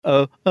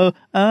Oh, oh,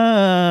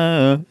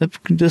 ah,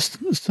 just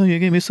so you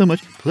gave me so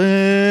much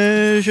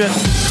pleasure.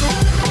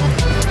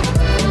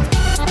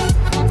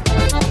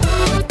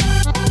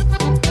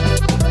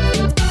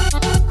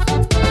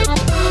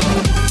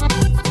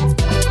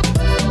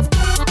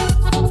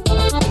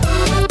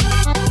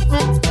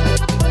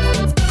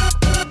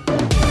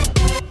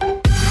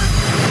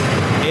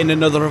 In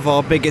another of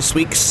our biggest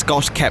weeks,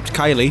 Scott kept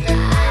Kylie.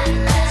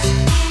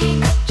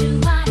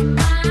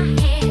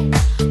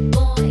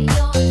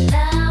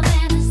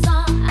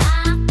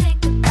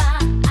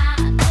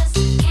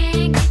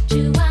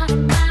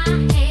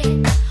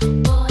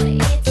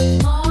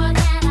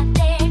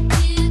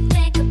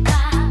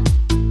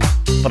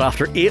 But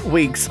after 8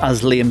 weeks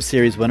as Liam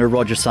Series winner,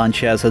 Roger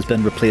Sanchez has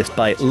been replaced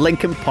by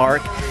Linkin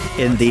Park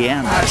in the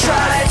end. I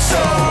tried so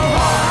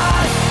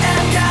hard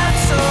and got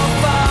so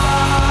far,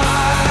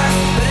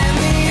 but in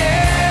the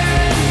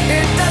end,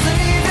 it doesn't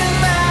even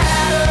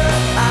matter.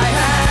 I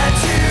had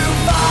to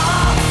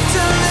fall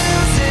to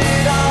lose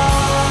it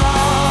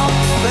all,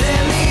 but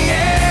in the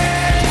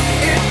end,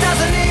 it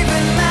doesn't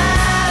even matter.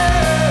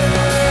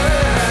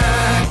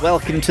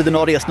 Welcome to the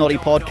Naughtiest Naughty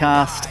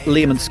podcast.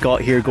 Liam and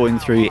Scott here going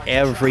through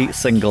every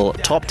single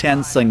top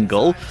 10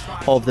 single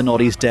of the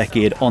Naughties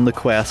decade on the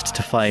quest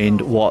to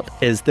find what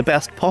is the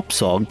best pop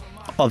song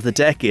of the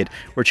decade.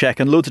 We're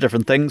checking loads of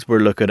different things. We're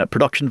looking at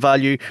production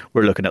value,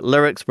 we're looking at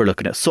lyrics, we're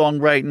looking at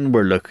songwriting,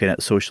 we're looking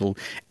at social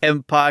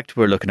impact,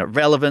 we're looking at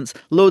relevance,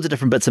 loads of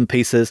different bits and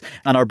pieces,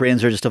 and our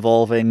brains are just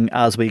evolving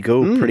as we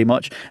go, pretty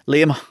much.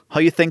 Liam, how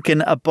are you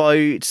thinking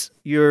about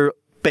your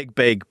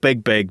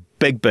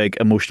big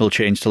emotional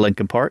change to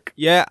Linkin Park?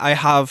 Yeah, I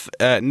have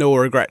no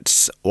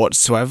regrets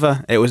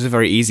whatsoever. It was a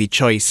very easy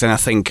choice, and I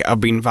think I've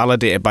been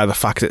validated by the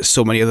fact that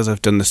so many others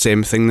have done the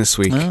same thing this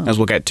week, as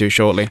we'll get to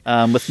shortly.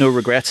 With no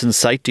regrets in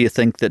sight, do you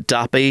think that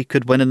Dappy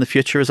could win in the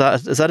future? Is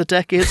that a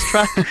decade's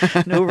track?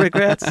 No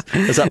regrets?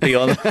 Is that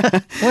beyond?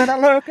 When I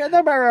look in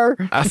the mirror.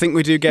 I think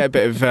we do get a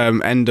bit of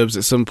end-ups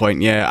at some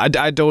point, yeah.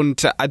 I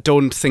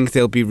don't think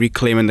they'll be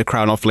reclaiming the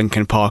crown off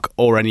Linkin Park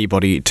or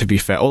anybody, to be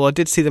fair. Although I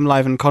did see them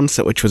live in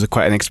concert, which was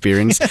quite an experience.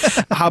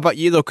 How about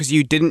you, though? Because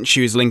you didn't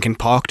choose Linkin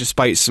Park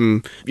despite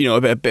some,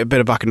 a bit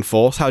of back and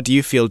forth. How do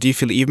you feel? Do you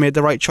feel that you've made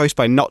the right choice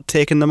by not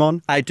taking them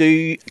on? I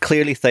do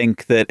clearly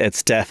think that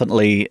it's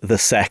definitely the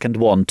second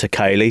one to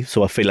Kylie,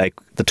 so I feel like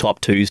the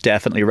top two is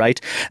definitely right.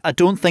 I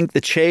don't think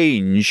the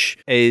change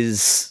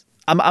is...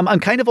 I'm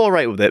kind of all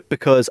right with it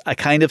because I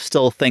kind of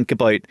still think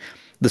about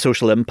the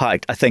social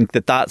impact. I think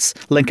that's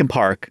Linkin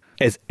Park.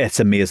 It's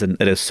amazing.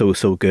 It is so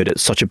good.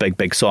 It's such a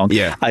big song.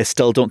 Yeah. I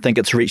still don't think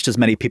it's reached as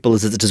many people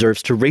as it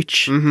deserves to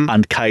reach,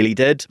 and Kylie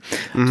did.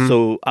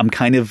 So I'm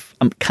kind of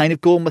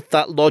going with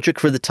that logic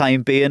for the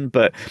time being.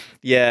 But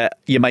yeah,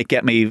 you might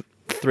get me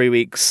 3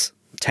 weeks,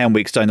 10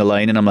 weeks down the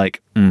line, and I'm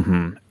like,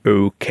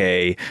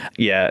 okay,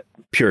 yeah.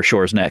 Pure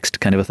Shore's next,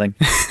 kind of a thing.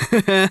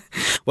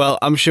 Well,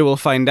 I'm sure we'll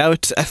find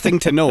out. A thing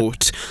to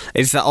note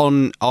is that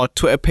on our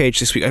Twitter page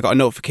this week, I got a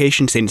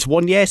notification saying it's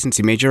 1 year since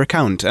you made your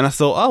account. And I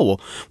thought,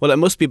 well, it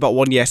must be about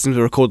 1 year since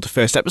we recorded the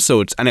first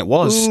episodes. And it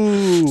was.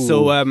 Ooh.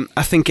 So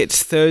I think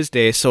it's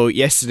Thursday. So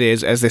yesterday,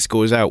 as this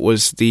goes out,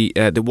 was the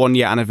 1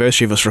 year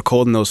anniversary of us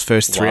recording those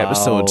first 3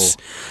 episodes.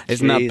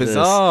 Isn't that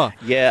bizarre?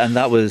 Yeah, and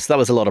that was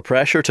a lot of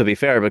pressure, to be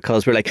fair,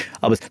 because we're like,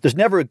 there's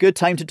never a good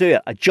time to do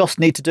it. I just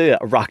need to do it.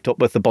 I racked up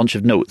with a bunch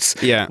of notes.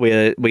 Yeah.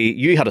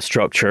 You had a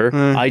structure.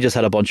 I just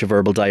had a bunch of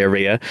verbal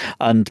diarrhea,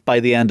 and by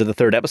the end of the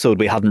third episode,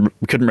 we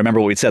couldn't remember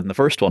what we'd said in the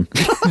first one.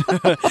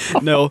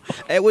 No,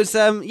 it was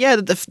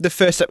the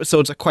first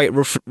episodes are quite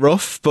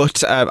rough,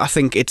 but I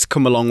think it's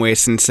come a long way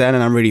since then,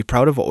 and I'm really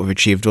proud of what we've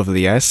achieved over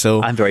the years.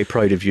 So I'm very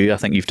proud of you. I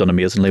think you've done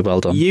amazingly well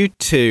done. You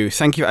too.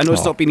 Thank you. I know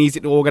it's not been easy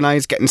to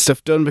organise getting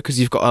stuff done because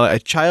you've got a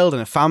child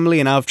and a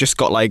family, and I've just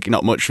got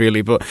not much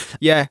really. But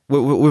yeah,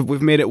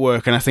 we've made it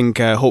work, and I think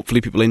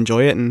hopefully people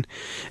enjoy it, and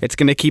it's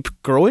going to keep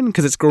growing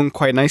because it's grown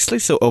quite nicely.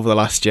 So over the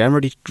last year, I'm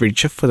really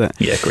chuffed with it.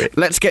 Yeah, great.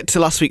 Let's get to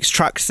last week's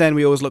tracks then.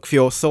 We always look for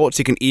your thoughts.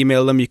 You can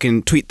email them, you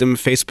can tweet them,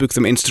 Facebook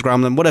them,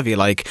 Instagram them, whatever you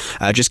like.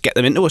 Just get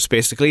them into us,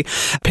 basically.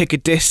 Pick a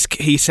disc.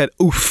 He said,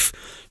 oof.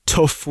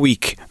 Tough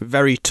week.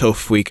 Very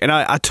tough week. And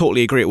I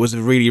totally agree. It was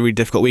a really, really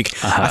difficult week.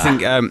 I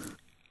think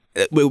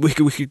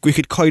we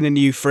could coin a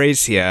new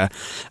phrase here.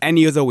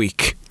 Any other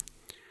week.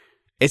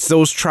 It's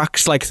those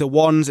tracks like The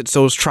Ones, it's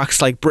those tracks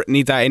like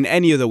Britney that in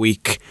any other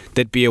week,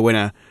 they'd be a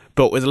winner.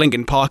 But with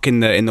Linkin Park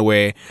in the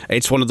way,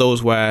 it's one of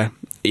those where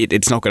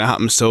it's not going to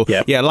happen. So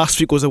yeah, last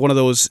week was one of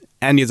those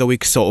any other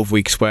week sort of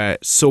weeks where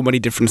so many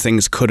different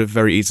things could have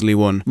very easily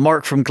won.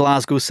 Mark from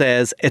Glasgow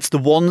says, it's The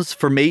Ones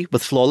for me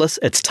with Flawless,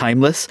 it's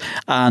timeless,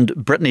 and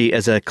Britney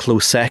is a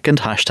close second.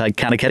 Hashtag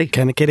Canna Kitty.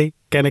 Canna Kitty.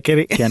 Canna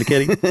Kitty. Canna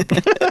Kitty.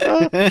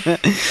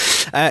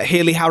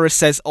 Haley Harris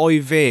says,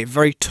 oy vey,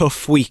 very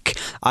tough week.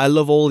 I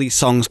love all these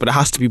songs, but it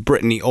has to be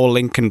Britney or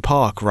Linkin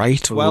Park,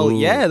 right? Ooh. Well,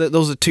 yeah,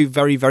 those are two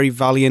very, very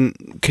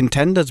valiant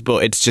contenders,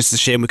 but it's just a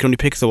shame we can only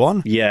pick the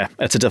one. Yeah,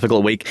 it's a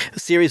difficult week.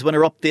 Series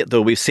winner update,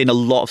 though. We've seen a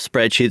lot of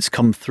spreadsheets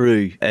come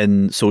through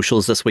in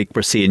socials this week.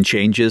 We're seeing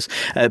changes.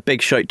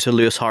 Big shout to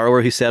Lewis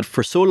Harrower, who said,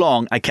 for so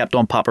long, I kept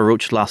on Papa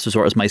Roach Last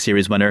Resort as my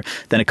series winner.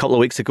 Then a couple of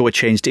weeks ago, it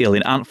changed to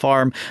Alien Ant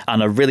Farm,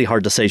 and a really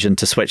hard decision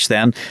to switch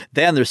then.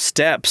 Then there's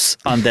Steps,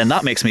 and then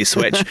that makes me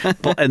switch.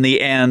 But in the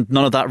end,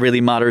 none of that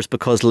really matters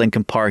because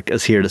Linkin Park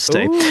is here to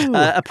stay.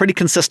 A pretty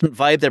consistent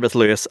vibe there with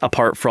Lewis,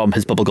 apart from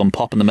his bubblegum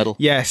pop in the middle.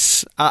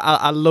 Yes,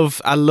 I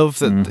love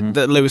that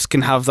that Lewis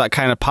can have that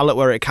kind of palette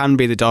where it can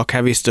be the dark,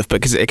 heavy stuff,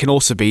 because it can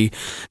also be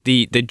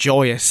the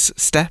joyous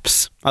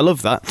Steps. I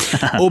love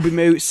that.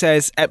 Obi-Moo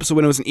says, episode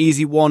winner was an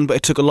easy one, but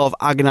it took a lot of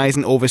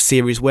agonising over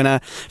series winner.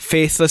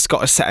 Faithless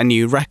got to set a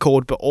new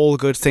record, but all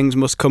good things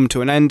must come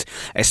to an end,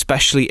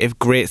 especially if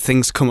great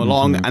things come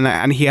along.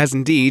 And he has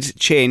indeed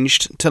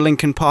changed to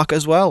Linkin Park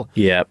as well.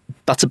 Yeah,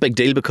 that's a big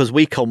deal because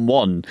We Come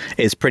One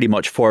is pretty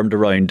much formed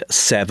around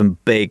 7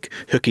 big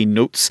hooky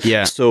notes.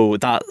 Yeah. So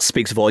that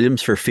speaks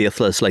volumes for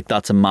Faithless. Like,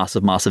 that's a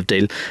massive, massive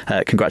deal.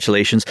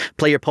 Congratulations.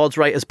 Play Your Pods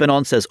Right has been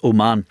on, says, oh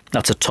man,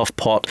 that's a tough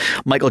pot.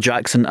 Michael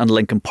Jackson and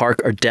Linkin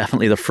Park are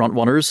definitely the front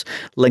runners.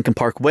 Linkin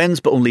Park wins,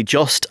 but only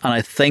just. And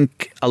I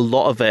think a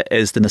lot of it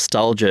is the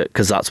nostalgia,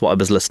 because that's what I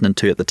was listening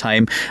to at the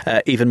time.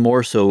 Even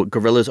more so,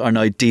 Gorillaz are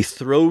now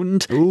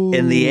dethroned.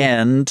 In the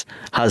end,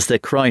 has the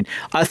crown.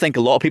 I think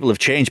a lot of people have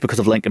changed because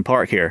of Linkin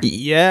Park here.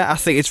 Yeah, I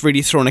think it's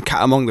really thrown a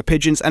cat among the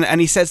pigeons.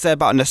 And he says there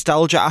about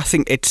nostalgia. I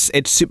think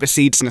it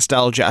supersedes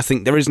nostalgia. I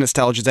think there is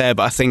nostalgia there,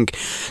 but I think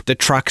the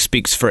track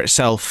speaks for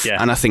itself. Yeah.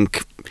 And I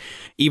think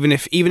even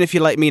if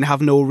you're like me and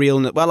have no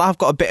real... Well, I've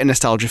got a bit of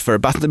nostalgia for it,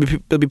 but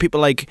there'll be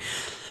people like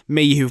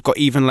me who've got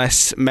even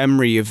less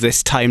memory of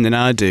this time than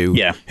I do,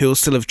 who'll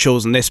still have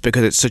chosen this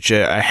because it's such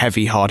a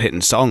heavy, hard-hitting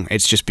song.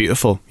 It's just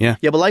beautiful, yeah.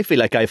 Yeah, well, I feel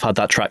like I've had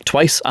that track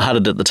twice. I had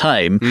it at the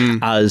time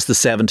as the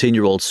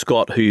 17-year-old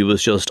Scott who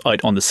was just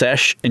out on the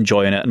sesh,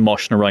 enjoying it and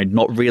moshing around,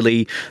 not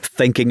really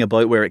thinking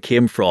about where it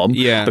came from,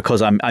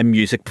 because I'm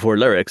music before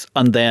lyrics.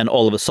 And then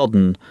all of a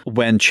sudden,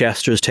 when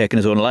Chester's taken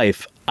his own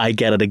life, I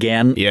get it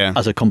again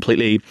as a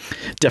completely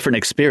different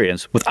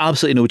experience with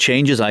absolutely no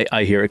changes.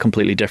 I hear it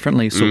completely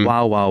differently. So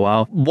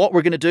wow. What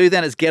we're going to do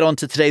then is get on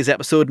to today's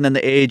episode, and in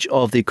the age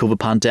of the COVID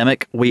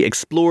pandemic, we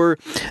explore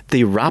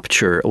the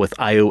Rapture with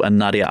Io and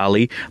Nadia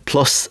Ali,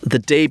 plus the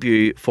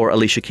debut for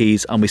Alicia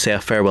Keys, and we say a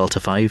farewell to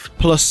 5.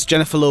 Plus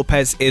Jennifer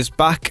Lopez is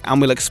back,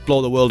 and we'll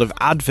explore the world of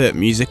advert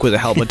music with the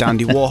help of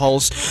Dandy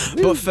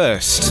Warhols. But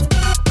first,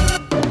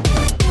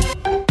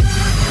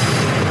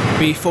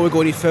 before we go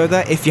any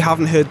further, if you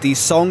haven't heard these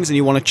songs and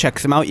you want to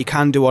check them out, you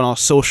can do on our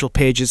social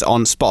pages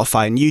on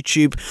Spotify and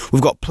YouTube.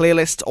 We've got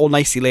playlists all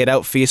nicely laid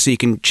out for you so you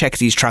can check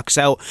these tracks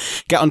out,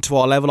 get onto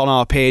our level on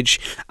our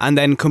page, and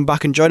then come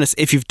back and join us.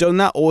 If you've done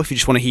that, or if you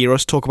just want to hear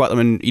us talk about them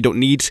and you don't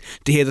need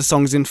to hear the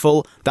songs in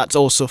full, that's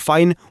also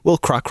fine. We'll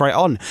crack right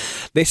on.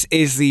 This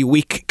is the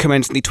week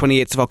commencing the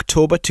 28th of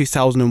October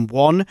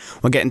 2001.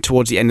 We're getting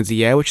towards the end of the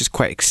year, which is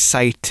quite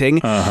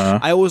exciting.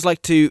 I always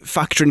like to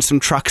factor in some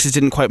tracks that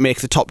didn't quite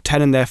make the top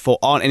 10 and therefore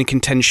aren't in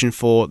contention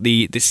for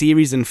the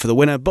series and for the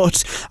winner,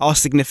 but are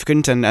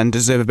significant and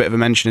deserve a bit of a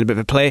mention and a bit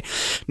of a play.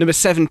 Number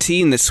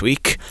 17 this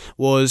week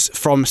was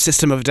from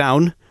System of a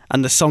Down,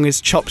 and the song is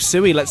Chop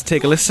Suey. Let's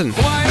take a listen.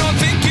 Well, I don't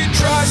think you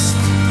trust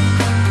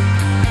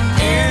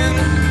in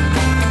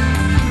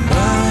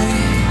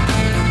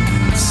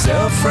my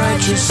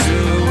self-righteous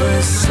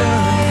suicide.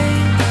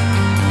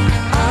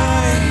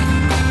 I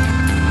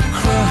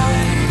cry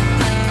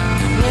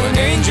when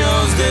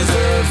angels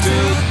deserve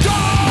to die.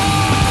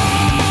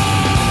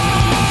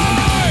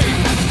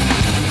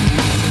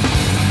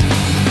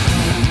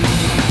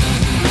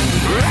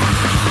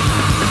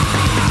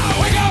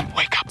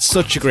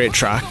 Such a great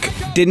track.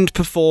 Didn't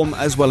perform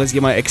as well as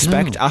you might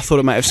expect. I thought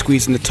it might have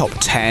squeezed in the top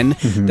 10.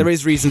 There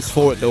is reasons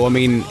for it though. I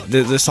mean,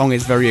 the song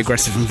is very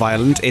aggressive and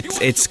violent.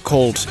 It's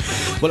called,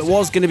 well, it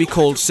was going to be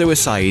called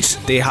Suicide.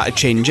 They had to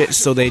change it,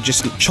 so they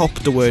just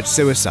chopped the word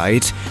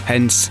suicide,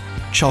 hence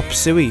Chop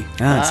Suey.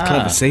 It's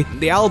clever, see?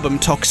 The album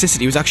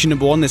Toxicity was actually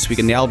number 1 this week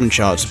in the album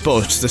charts,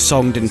 but the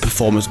song didn't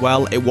perform as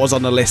well. It was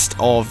on the list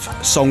of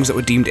songs that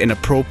were deemed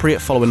inappropriate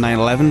following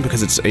 9/11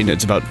 because it's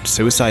about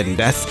suicide and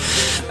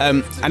death.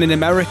 And in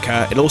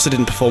America, it also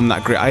didn't perform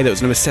that great either. It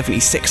was number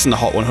 76 in the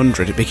Hot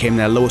 100. It became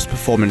their lowest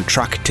performing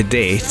track to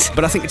date.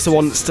 But I think it's the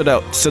one that stood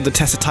the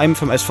test of time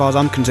from as far as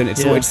I'm concerned.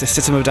 It's the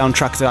System of a Down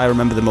track that I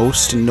remember the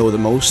most and know the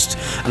most.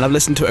 And I've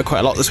listened to it quite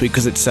a lot this week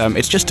because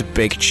it's just a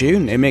big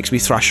tune. It makes me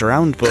thrash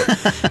around, but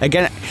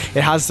again,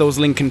 it has those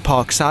Linkin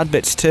Park sad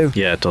bits too.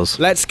 Yeah, it does.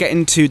 Let's get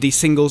into the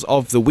singles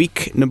of the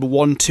week. Number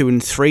 1, 2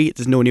 and 3.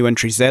 There's no new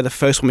entries there. The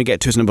first one we get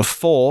to is number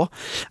 4,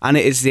 and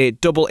it is the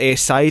double A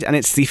side, and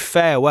it's the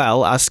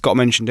farewell, as Scott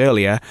mentioned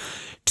earlier,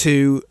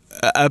 to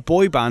a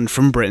boy band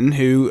from Britain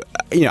who,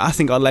 I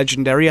think are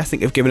legendary. I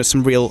think have given us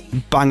some real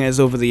bangers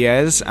over the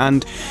years,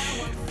 and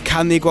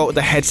can they go out with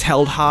their heads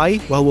held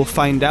high? Well, we'll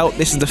find out.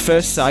 This is the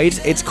first side.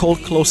 It's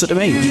called Closer to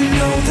Me. You know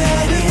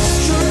that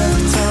it's true.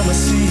 Every time I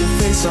see your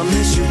face, I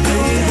miss you, baby.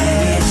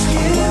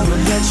 I wanna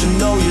let you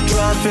know you're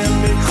driving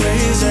me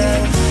crazy.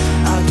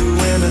 I'd do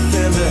anything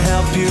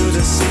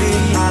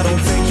I don't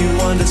think you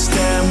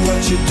understand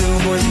what you're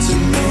doing to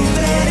me.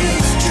 That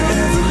is true.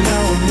 Every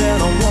now and then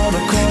I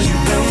wanna call you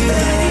baby.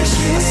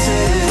 I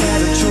say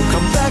that you'll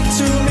come back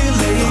to me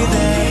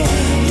later.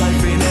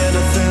 Life ain't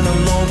anything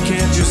alone,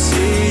 can't you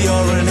see?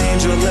 You're an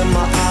angel in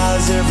my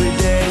eyes every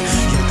day.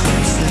 You're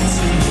closer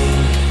to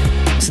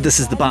me. So this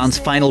is the band's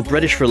final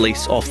British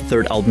release off the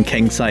third album,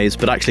 King Size,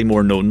 but actually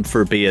more known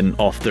for being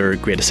off their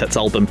greatest hits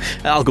album.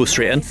 I'll go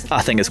straight in.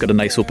 I think it's got a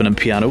nice opening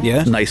piano,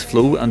 nice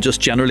flow, and just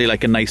generally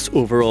like a nice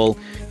overall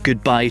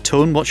goodbye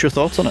tone. What's your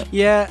thoughts on it?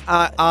 Yeah,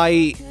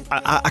 I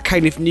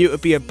kind of knew it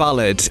would be a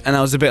ballad, and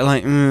I was a bit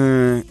like,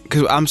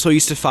 because I'm so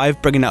used to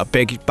Five bringing out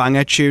big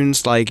banger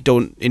tunes like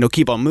 "Don't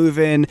Keep on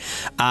Moving,"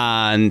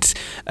 and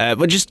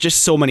but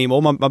just so many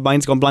more. My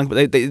mind's gone blank,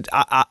 but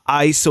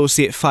I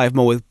associate Five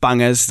more with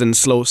bangers than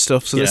slow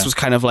stuff. So this was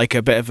kind of like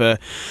a bit of a.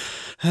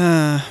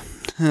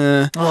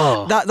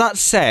 That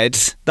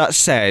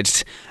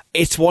said,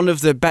 it's one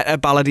of the better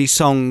ballady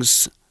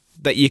songs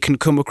that you can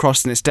come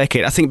across in this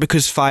decade. I think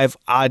because Five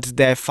add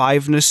their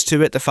fiveness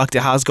to it, the fact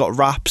it has got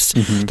raps,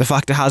 the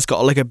fact it has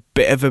got like a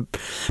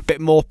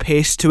bit more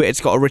pace to it. It's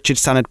got a Richard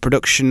Standard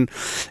production.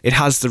 It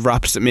has the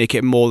raps that make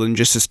it more than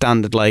just a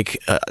standard, like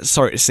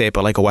sorry to say it,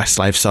 but like a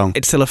Westlife song.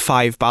 It's still a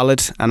Five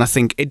ballad, and I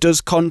think it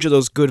does conjure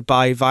those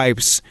goodbye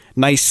vibes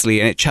nicely,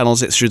 and it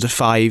channels it through the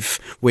Five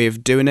way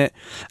of doing it.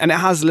 And it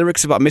has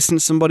lyrics about missing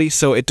somebody,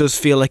 so it does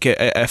feel like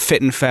a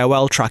fitting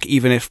farewell track,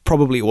 even if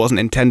probably it wasn't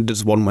intended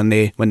as one when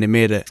they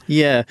made it.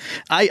 Yeah,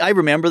 I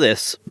remember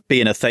this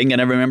being a thing, and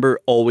I remember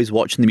always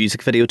watching the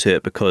music video to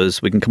it,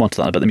 because we can come on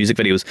to that, but the music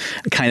video was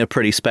kind of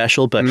pretty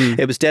special, but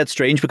it was dead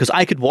strange because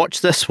I could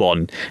watch this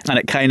one and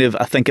it kind of,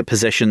 I think it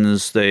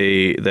positions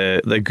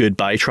the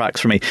goodbye tracks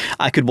for me.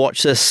 I could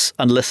watch this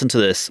and listen to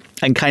this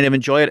and kind of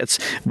enjoy it. It's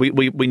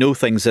we know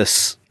things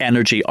this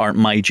energy aren't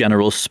my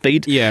general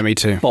speed. Yeah, me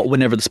too. But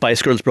whenever the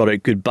Spice Girls brought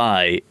out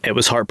Goodbye, it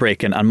was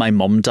heartbreaking, and my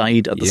mum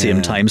died at the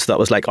same time, so that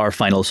was like our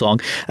final song.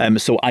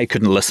 So I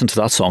couldn't listen to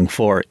that song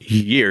for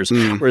years.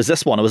 Whereas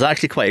this one, I was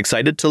actually quite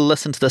excited to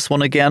listen to this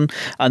one again,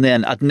 and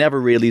then I'd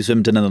never really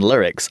zoomed in on the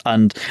lyrics,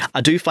 and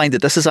I do find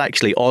that this is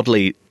actually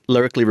oddly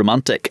lyrically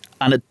romantic,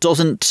 and it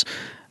doesn't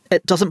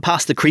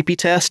pass the creepy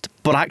test,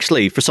 but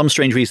actually for some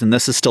strange reason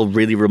this is still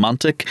really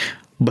romantic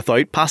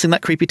without passing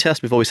that creepy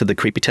test. We've always said the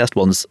creepy test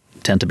ones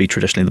tend to be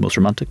traditionally the most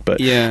romantic,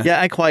 but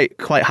I'm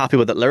quite happy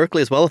with it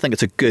lyrically as well. I think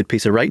it's a good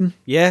piece of writing.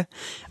 Yeah,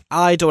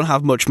 I don't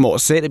have much more to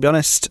say, to be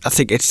honest. I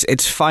think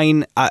it's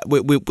fine. I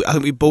think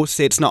we both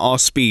say it's not our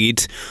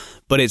speed,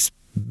 but it's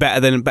better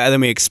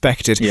than we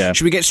expected. Yeah.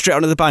 Should we get straight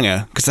onto the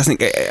banger? Because I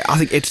think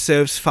it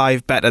serves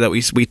Five better that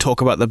we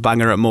talk about the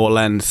banger at more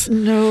length.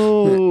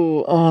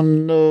 No, oh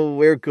no,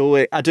 we're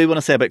going. I do want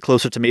to say a bit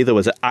closer to me though,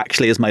 is it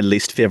actually is my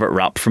least favourite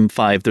rap from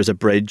Five. There's a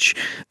bridge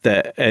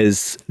that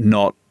is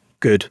not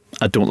good.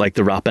 I don't like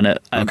the rap in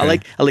it. Okay.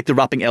 I like the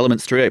rapping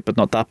elements throughout, but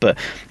not that. But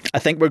I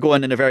think we're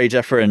going in a very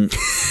different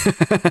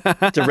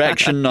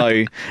direction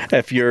now.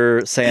 If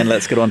you're saying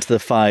let's get on to the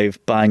Five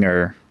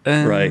banger.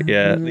 Right,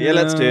 yeah,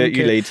 let's do it. Okay.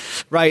 You lead.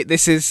 Right,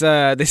 this is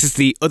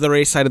the other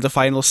A side of the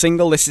final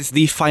single. This is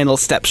the final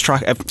steps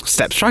track.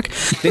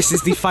 This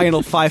is the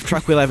final 5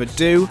 track we'll ever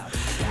do.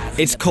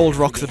 It's called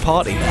Rock the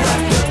Party.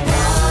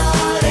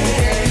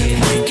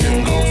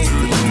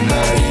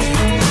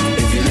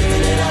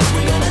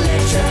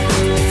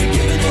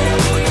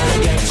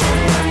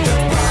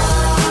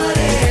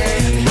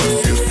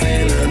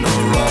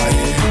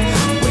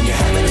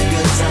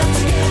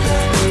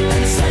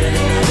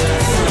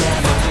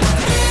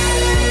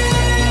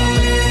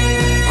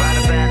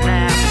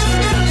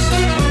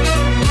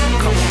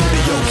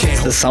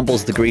 This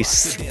samples the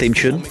Grease theme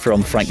tune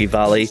from Frankie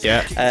Valli.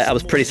 Yeah. I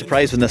was pretty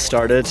surprised when this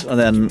started, and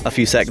then a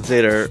few seconds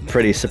later,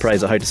 pretty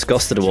surprised at how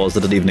disgusted it was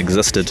that it even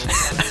existed.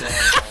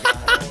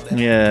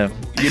 Yeah.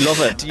 You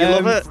love it. Do you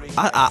love it?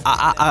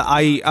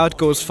 I'd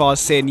go as far as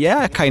saying, yeah,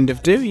 I kind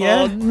of do,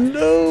 yeah. Oh,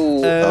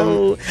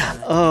 no.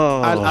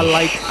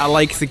 I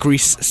like the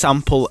Grease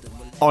sample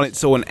on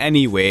its own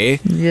anyway.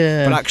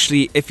 Yeah. But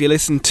actually, if you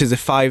listen to the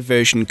Five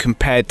version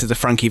compared to the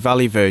Frankie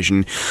Valli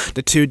version,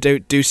 the two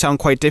do sound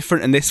quite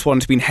different. And this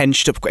one's been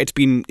henged up. It's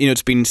been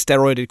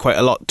steroided quite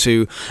a lot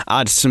to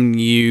add some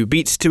new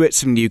beats to it,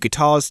 some new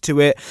guitars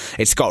to it.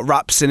 It's got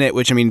raps in it,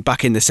 which I mean,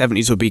 back in the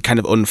 70s would be kind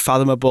of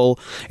unfathomable.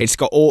 It's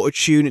got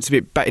auto-tune. It's a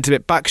bit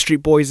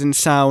Backstreet Boys in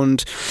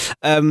sound.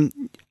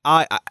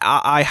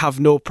 I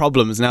have no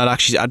problems, and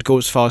I'd go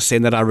as far as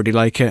saying that I really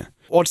like it.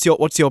 What's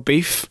your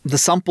beef? The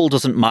sample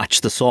doesn't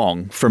match the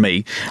song for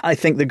me. I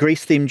think the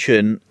Grease theme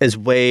tune is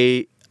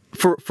way...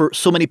 For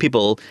so many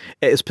people,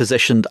 it is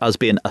positioned as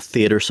being a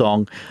theatre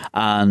song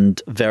and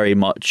very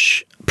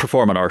much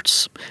performing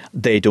arts.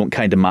 They don't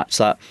kind of match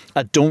that.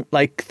 I don't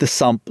like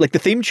the like the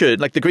theme tune,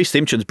 like the Grease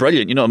theme tune is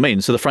brilliant, you know what I mean?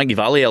 So the Frankie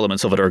Valli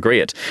elements of it are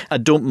great. I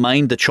don't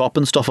mind the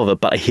chopping stuff of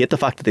it, but I hate the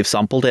fact that they've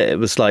sampled it. It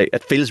was like,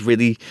 it feels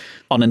really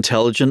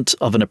unintelligent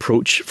of an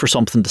approach for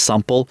something to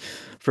sample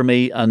for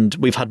me, and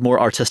we've had more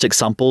artistic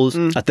samples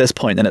at this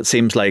point, and it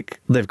seems like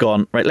they've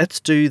gone, right, let's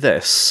do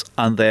this,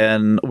 and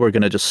then we're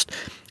going to just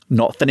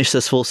not finish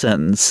this full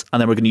sentence,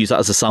 and then we're going to use that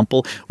as a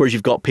sample. Whereas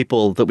you've got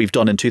people that we've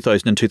done in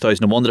 2000 and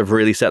 2001 that have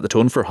really set the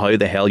tone for how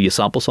the hell you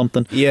sample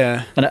something.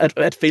 Yeah. And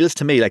it feels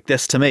to me like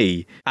this. To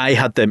me, I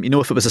had them,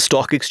 if it was a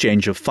stock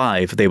exchange of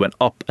 5, they went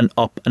up and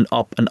up and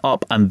up and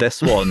up, and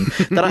this one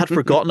that I had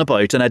forgotten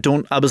about, and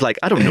I was like,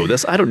 I don't know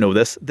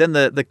this. Then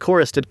the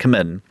chorus did come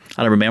in, and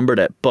I remembered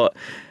it, but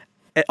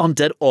it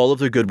undid all of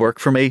their good work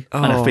for me.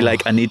 And I feel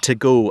like I need to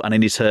go and I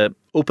need to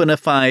open a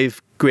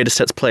 5 greatest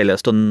hits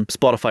playlist on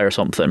Spotify or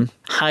something,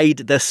 hide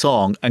this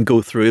song and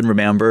go through and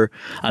remember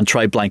and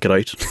try blank it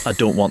out. I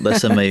don't want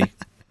this in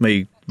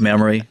my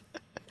memory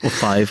of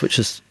 5, which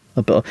is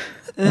a bit...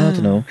 I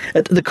don't know.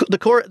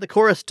 The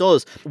chorus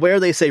does, where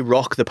they say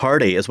rock the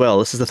party as well,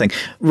 this is the thing.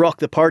 Rock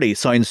the party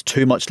sounds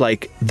too much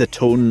like the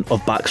tone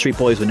of Backstreet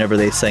Boys whenever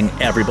they sing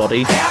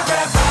everybody.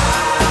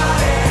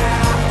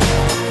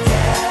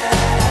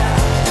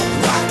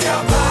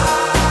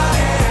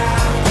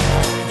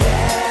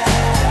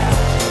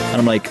 And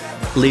I'm like,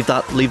 leave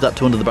that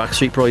tone to the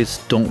Backstreet Boys.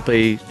 Don't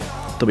be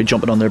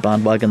jumping on their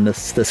bandwagon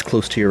this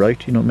close to your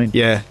out. You know what I mean?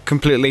 Yeah,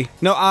 completely.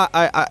 No,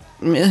 I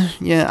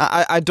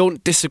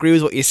don't disagree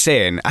with what you're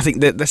saying. I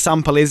think that the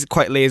sample is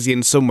quite lazy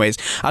in some ways.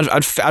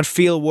 I'd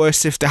feel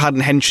worse if they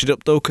hadn't henched it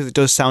up though, because it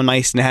does sound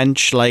nice and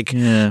hench. Like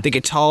the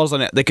guitars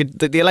on it,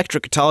 the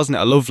electric guitars on it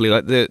are lovely.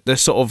 Like the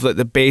sort of like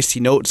the bassy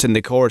notes in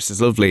the chorus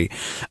is lovely.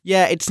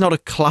 Yeah, it's not a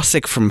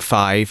classic from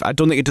 5. I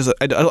don't think it does.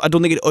 I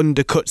don't think it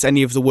undercuts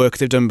any of the work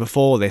they've done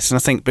before this. And I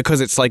think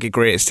because it's like a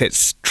greatest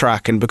hits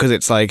track, and because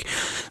it's like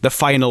the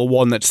final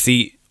one that's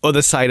the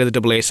other side of the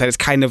double A side, it's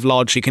kind of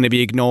largely going to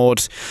be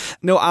ignored.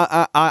 No,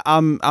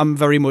 I'm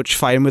very much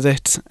fine with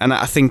it, and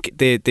I think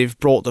they've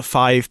brought the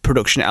 5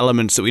 production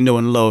elements that we know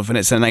and love, and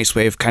it's a nice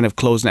way of kind of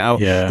closing it out.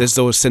 Yeah. There's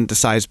those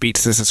synthesized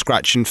beats, there's a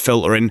scratch and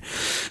filtering,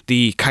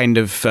 the kind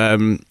of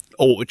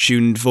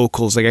auto-tuned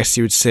vocals, I guess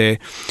you would say,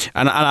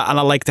 and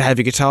I like the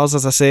heavy guitars,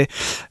 as I say.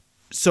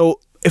 So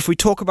if we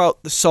talk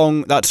about the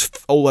song, that's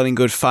all well and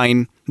good,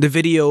 fine. The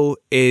video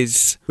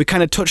is... We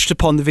kind of touched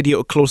upon the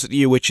video Closer to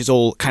You, which is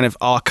all kind of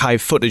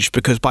archive footage,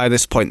 because by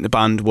this point the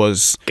band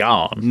was...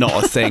 gone.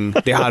 Not a thing.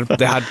 They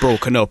had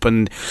broken up.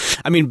 And,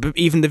 I mean,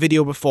 even the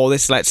video before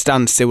this, Let's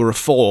Dance, they were a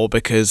 4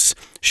 because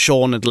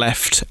Sean had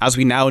left, as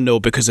we now know,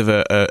 because of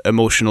a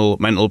emotional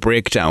mental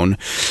breakdown.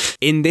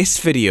 In this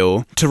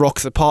video, To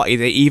Rock the Party,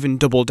 they even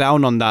double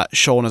down on that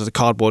Sean as a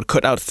cardboard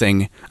cutout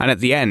thing. And at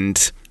the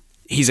end...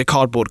 he's a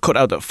cardboard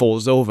cutout that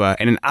falls over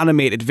in an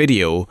animated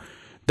video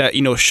that,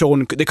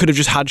 Sean, they could have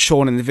just had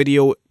Sean in the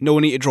video, no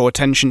need to draw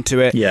attention to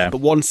it. Yeah.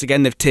 But once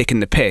again, they've taken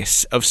the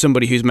piss of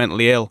somebody who's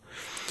mentally ill.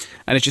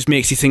 And it just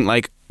makes you think,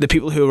 like, the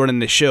people who are running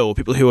the show,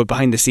 people who are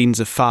behind the scenes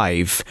of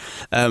 5,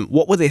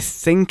 what were they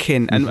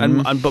thinking?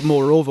 And but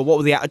moreover, what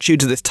were the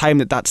attitudes at this time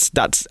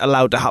that's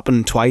allowed to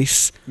happen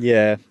twice?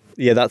 Yeah.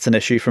 Yeah, that's an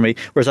issue for me.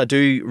 Whereas I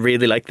do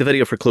really like the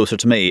video for Closer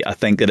to Me. I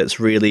think that it's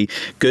really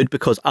good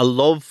because I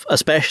love,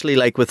 especially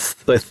like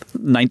with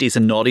 90s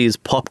and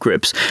noughties pop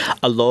groups,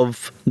 I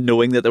love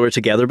knowing that they were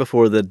together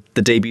before the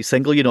debut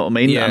single, you know what I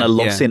mean? Yeah, and I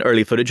love seeing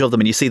early footage of them,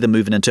 and you see them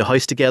moving into a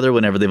house together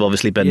whenever they've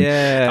obviously been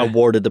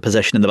awarded the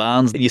position in the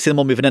bands. And you see them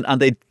all moving in,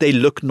 and they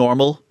look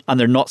normal. And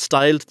they're not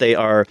styled. They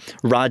are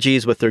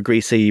Rajis with their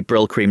greasy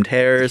Brill creamed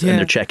hairs and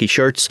their checky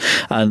shirts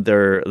and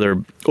their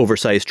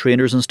oversized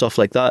trainers and stuff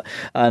like that.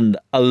 And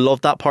I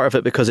love that part of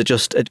it because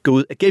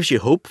it gives you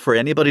hope for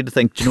anybody to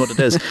think, do you know what it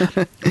is?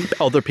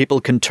 Other people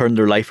can turn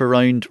their life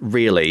around,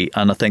 really.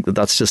 And I think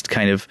that's just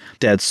kind of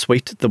dead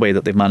sweet, the way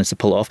that they've managed to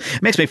pull off.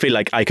 It makes me feel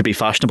like I could be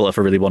fashionable if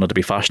I really wanted to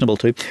be fashionable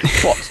too.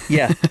 But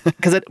yeah,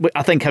 because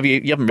I think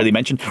you haven't really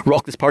mentioned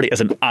Rock This Party is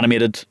an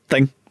animated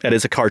thing. It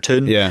is a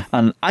cartoon. Yeah.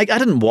 And I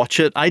didn't watch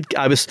it. I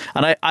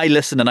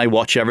listen and I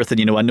watch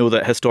everything. I know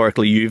that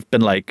historically you've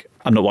been like,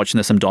 I'm not watching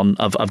this, I'm done.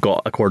 I've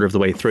got a quarter of the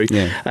way through.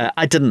 Yeah.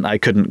 I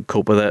couldn't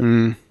cope with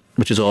it,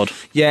 which is odd.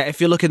 Yeah,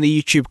 if you look in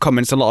the YouTube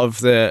comments, a lot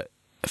of the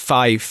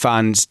 5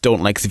 fans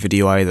don't like the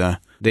video either.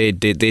 They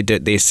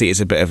see it as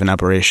a bit of an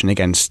aberration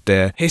against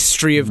the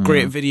history of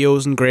great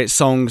videos and great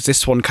songs.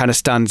 This one kind of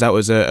stands out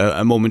as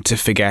a moment to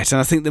forget.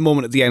 And I think the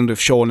moment at the end of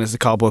Sean as the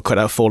cardboard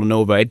cutout falling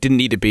over, it didn't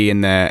need to be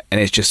in there,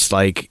 and it's just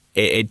like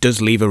it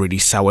does leave a really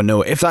sour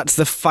note. If that's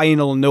the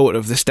final note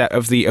of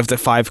the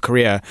 5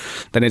 career,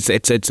 then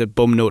it's a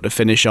bum note to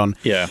finish on.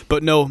 Yeah.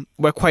 But no,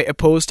 we're quite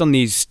opposed on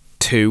these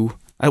 2.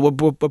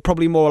 We're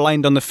probably more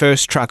aligned on the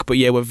first track, but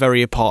yeah, we're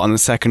very apart on the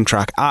second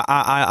track.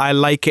 I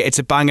like it. It's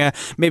a banger.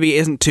 Maybe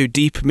it isn't too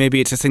deep. Maybe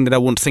it's a thing that I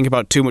won't think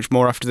about too much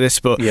more after this.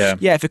 But yeah,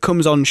 if it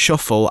comes on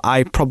shuffle,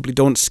 I probably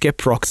don't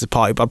skip Rock the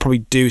Party, but I probably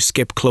do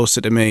skip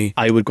Closer to Me.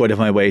 I would go out of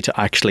my way to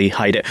actually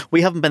hide it.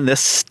 We haven't been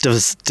this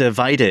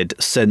divided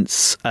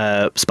since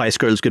Spice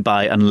Girls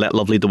Goodbye and Let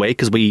Love Lead the Way,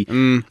 because we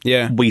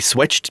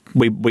switched.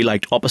 We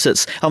liked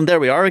opposites. And there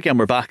we are again.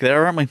 We're back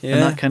there, aren't we? Yeah. In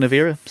that kind of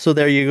era. So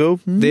there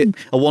you go.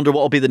 I wonder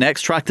what will be the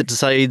next track that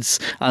decides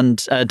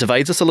and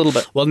divides us a little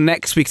bit. Well,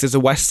 next week there's a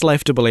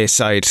Westlife double A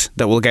side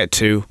that we'll get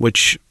to,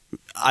 which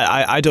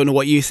I don't know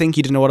what you think.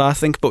 You don't know what I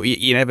think, but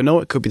you never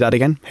know. It could be that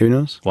again. Who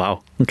knows?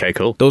 Wow. Okay,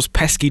 cool. Those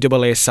pesky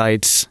double A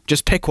sides.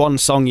 Just pick one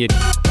song you...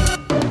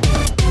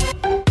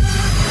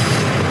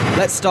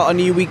 Let's start a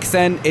new week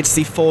then. It's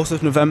the 4th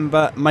of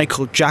November.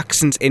 Michael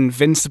Jackson's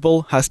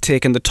Invincible has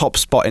taken the top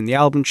spot in the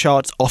album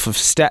charts off of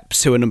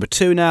Steps, who are number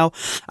 2 now.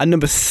 And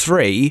number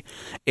 3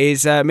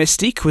 is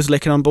Mystique, was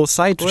licking on both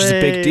sides, which is a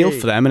big deal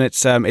for them. And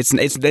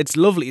it's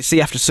lovely to see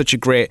after such a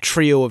great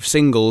trio of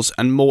singles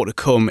and more to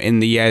come in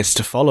the years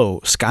to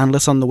follow.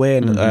 Scandalous on the way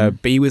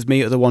and Be With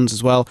Me are the ones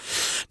as well.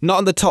 Not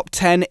in the top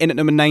 10, in at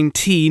number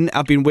 19.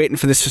 I've been waiting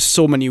for this for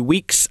so many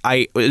weeks.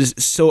 I was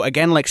so,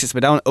 again, like Sits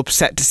Me Down,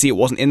 upset to see it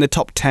wasn't in the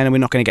top 10, and we're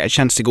not going to get a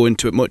chance to go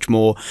into it much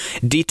more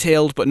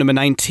detailed. But number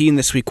 19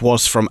 this week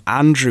was from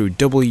Andrew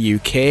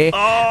WK,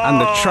 and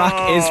the track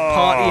is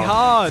Party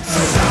Hard.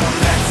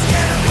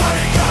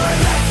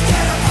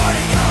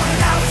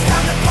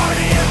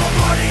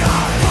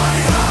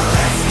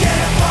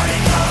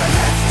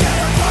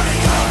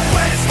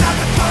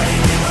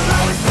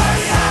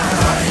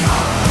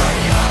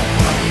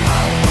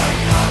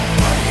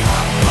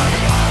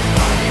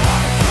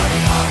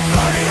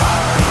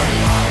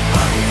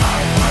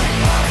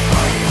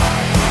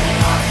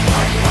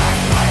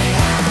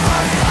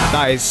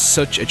 That is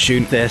such a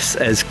tune. This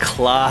is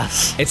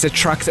class. It's a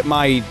track that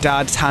my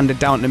dad's handed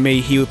down to me.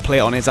 He would play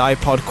it on his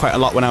iPod quite a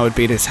lot when I would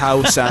be at his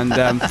house, and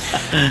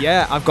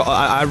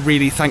I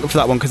really thank him for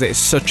that one because it is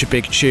such a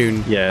big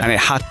tune, and it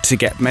had to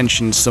get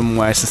mentioned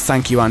somewhere. So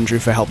thank you, Andrew,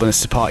 for helping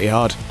us to party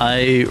hard.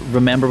 I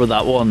remember with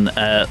that one,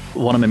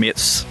 one of my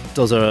mates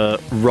does a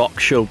rock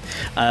show,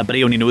 but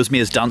he only knows me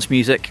as dance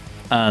music.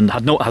 And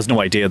has no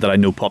idea that I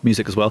know pop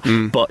music as well,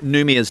 but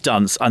knew me as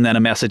dance. And then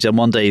a message him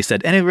one day, he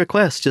said, "Any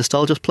requests?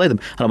 I'll just play them."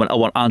 And I went, "I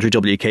want Andrew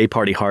WK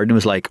Party Hard." And he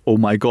was like, "Oh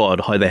my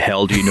God, how the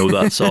hell do you know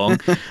that song?"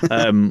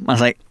 I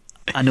was like,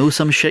 "I know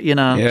some shit, you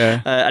know."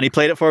 Yeah. And he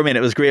played it for me and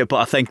it was great. But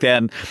I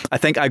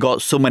think I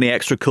got so many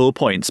extra cool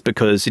points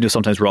because, you know,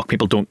 sometimes rock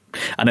people don't,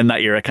 and in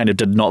that era kind of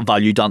did not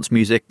value dance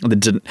music.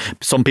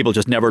 Some people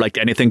just never liked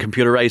anything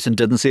computerized and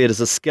didn't see it as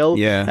a skill.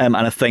 Yeah. And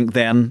I think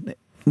then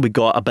we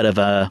got a bit of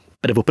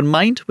open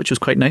mind, which was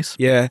quite nice.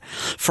 Yeah.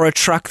 For a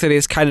track that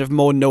is kind of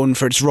more known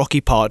for its rocky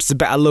parts, the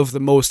bit I love the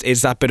most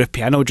is that bit of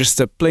piano, just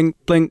the blink,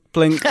 blink,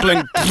 blink,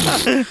 blink.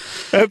 Class.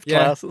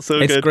 It's so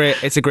it's good. Great.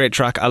 It's a great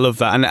track. I love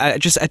that.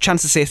 And just a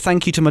chance to say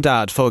thank you to my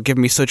dad for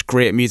giving me such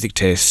great music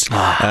taste.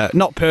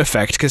 Not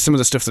perfect, because some of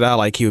the stuff that I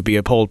like he would be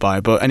appalled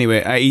by. But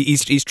anyway,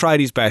 he's tried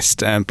his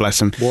best,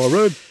 bless him.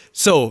 Warren.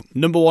 So,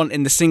 number 1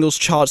 in the singles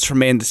charts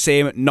remained the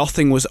same.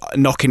 Nothing was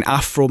knocking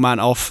Afro Man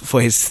off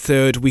for his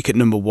 3rd week at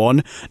number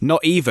 1.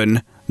 Not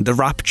even The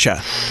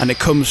Rapture. And it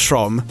comes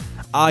from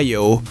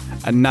Ayo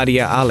and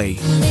Nadia Ali.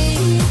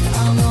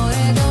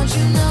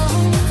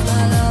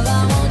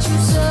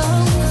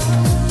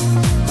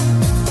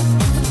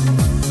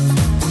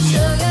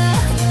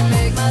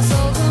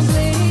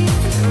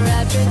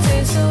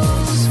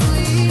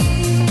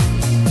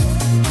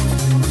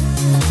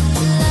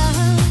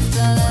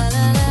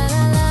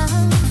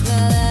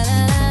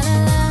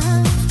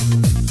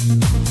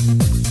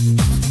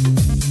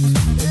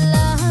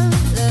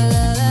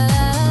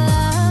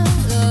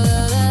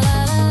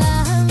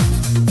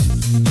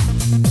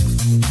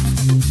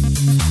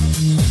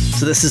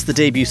 So this is the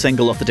debut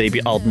single of the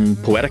debut album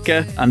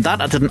Poetica, and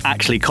that didn't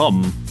actually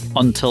come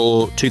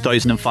until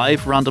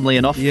 2005, randomly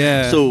enough.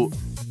 Yeah. So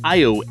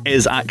Ayo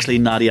is actually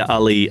Nadia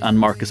Ali and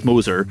Marcus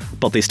Moser,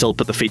 but they still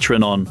put the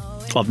featuring on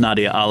of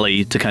Nadia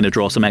Ali to kind of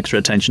draw some extra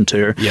attention to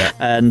her. Yeah.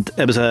 And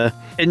it was a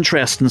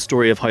interesting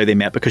story of how they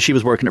met, because she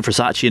was working at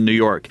Versace in New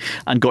York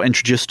and got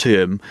introduced to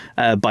him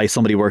by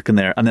somebody working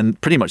there, and then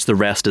pretty much the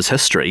rest is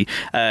history.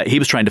 He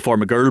was trying to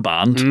form a girl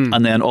band,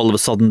 and then all of a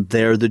sudden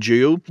they're the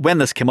duo. When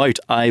this came out,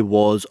 I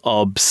was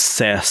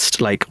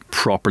obsessed, like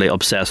properly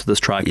obsessed with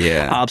this track.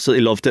 Yeah.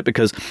 Absolutely loved it,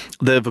 because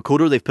the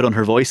vocoder they've put on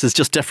her voice is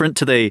just different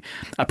to the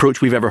approach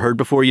we've ever heard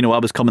before. You know, I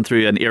was coming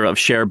through an era of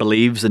Cher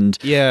Believes and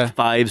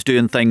Fives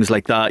doing things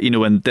like that, you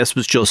know, and this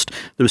was just,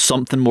 there was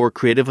something more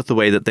creative with the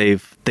way that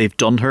they've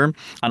done her,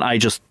 and I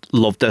just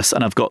loved this,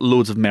 and I've got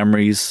loads of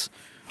memories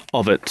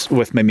of it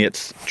with my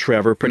mate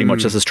Trevor. Pretty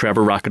much this is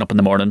Trevor racking up in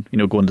the morning, you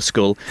know, going to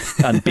school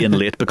and being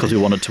late because we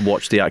wanted to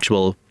watch the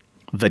actual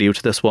video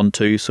to this one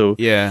too. So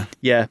yeah,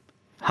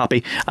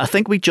 happy. I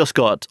think we just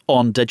got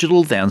on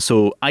digital then.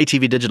 So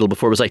ITV Digital,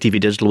 before it was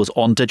ITV Digital, was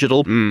on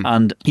digital,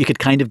 and you could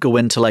kind of go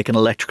into like an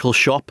electrical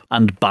shop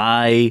and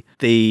buy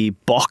the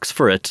box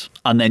for it,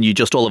 and then you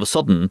just all of a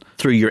sudden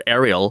through your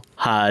aerial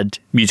had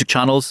music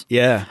channels.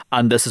 Yeah.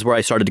 And this is where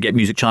I started to get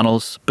music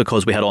channels,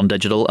 because we had on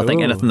digital. I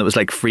think anything that was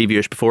like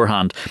Freeviewish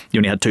beforehand, you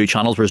only had 2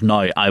 channels, whereas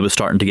now I was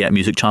starting to get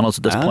music channels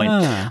at this point.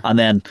 And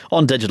then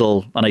on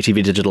digital and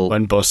ITV Digital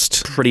went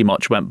bust. Pretty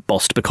much went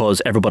bust,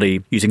 because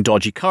everybody using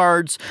dodgy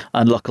cards,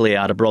 and luckily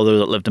I had a brother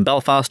that lived in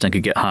Belfast and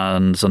could get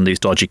hands on these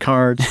dodgy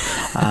cards.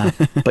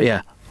 But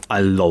yeah, I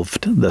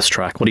loved this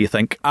track. What do you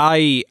think?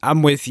 I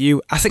am with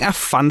you. I think I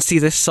fancy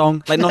this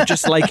song. Like, not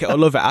just like it or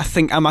love it. I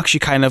think I'm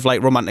actually kind of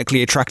like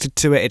romantically attracted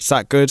to it. It's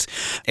that good.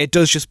 It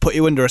does just put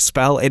you under a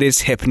spell. It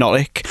is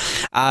hypnotic.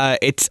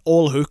 It's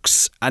all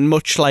hooks, and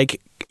much like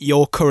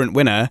your current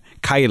winner,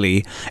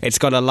 Kylie, it's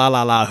got a la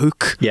la la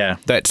hook. Yeah.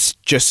 That's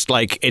just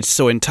like, it's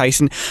so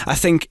enticing. I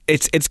think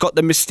it's got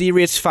the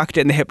mysterious factor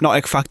and the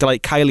hypnotic factor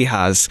like Kylie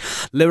has.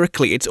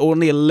 Lyrically, it's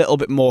only a little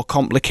bit more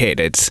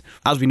complicated.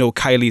 As we know,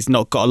 Kylie's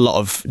not got a lot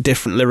of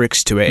different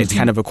lyrics to it. It's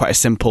kind of quite a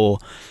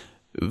simple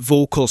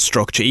vocal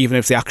structure, even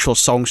if the actual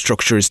song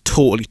structure is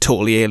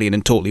totally alien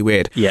and totally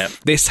weird. Yeah.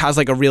 This has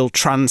like a real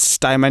trance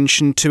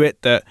dimension to it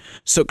that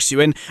sucks you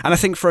in. And I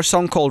think for a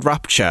song called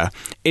Rapture,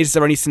 is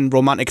there anything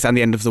romantic than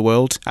the end of the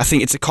world? I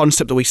think it's a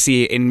concept that we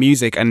see in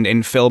music and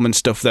in film and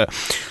stuff, that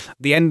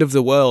the end of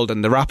the world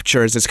and the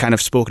rapture, as it's kind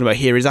of spoken about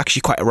here, is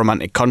actually quite a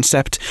romantic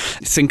concept.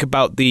 Think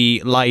about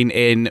the line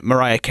in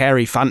Mariah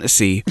Carey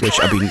Fantasy, which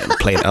I've been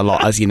playing a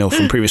lot, as you know,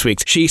 from previous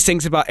weeks. She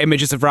sings about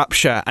images of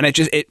rapture, and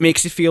it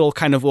makes you feel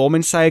kind of warm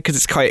inside, because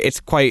it's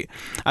quite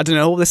I don't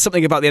know, there's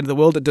something about the end of the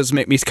world that does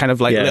make me kind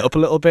of like lit up a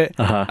little bit.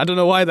 I don't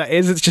know why that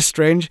is, it's just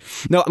strange.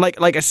 No, like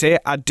I say,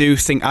 I do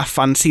think I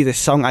fancy this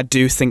song. I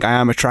do think I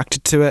am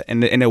attracted to it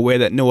in a way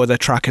that no other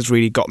track has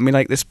really got me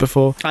like this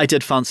before. I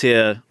did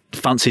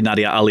fancy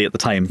Nadia Ali at the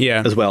time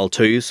as well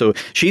too. So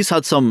she's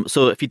had some,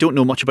 so if you don't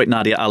know much about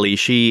Nadia Ali,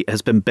 she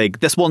has been big.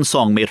 This one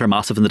song made her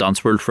massive in the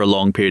dance world for a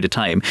long period of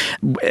time.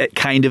 It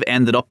kind of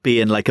ended up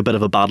being like a bit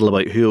of a battle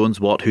about who owns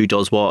what, who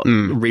does what,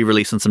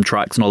 re-releasing some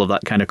tracks and all of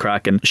that kind of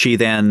crack. And she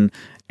then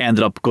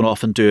ended up going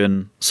off and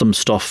doing some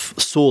stuff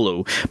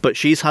solo, but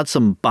she's had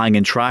some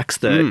banging tracks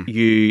that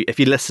if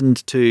you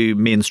listened to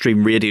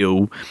mainstream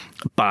radio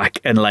back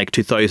in like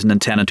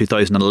 2010 and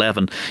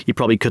 2011, you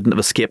probably couldn't have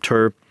escaped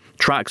her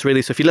tracks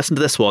really. So if you listen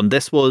to this one,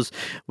 this was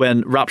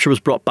when Rapture was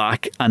brought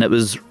back and it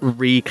was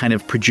kind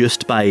of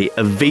produced by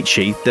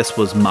Avicii. This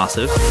was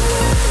massive.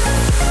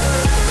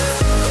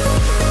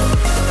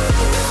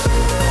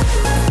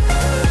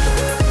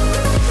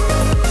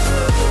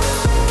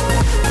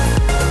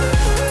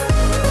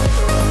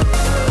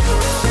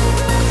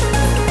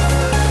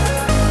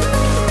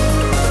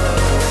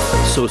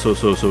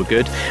 So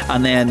good.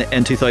 And then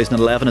in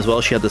 2011 as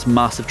well, she had this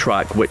massive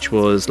track which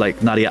was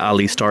like Nadia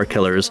Ali, Star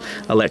Killers,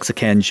 Alex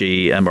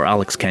Kenji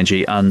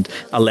and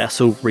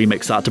Alesso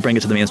remixed that to bring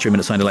it to the mainstream,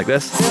 and it sounded like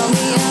this.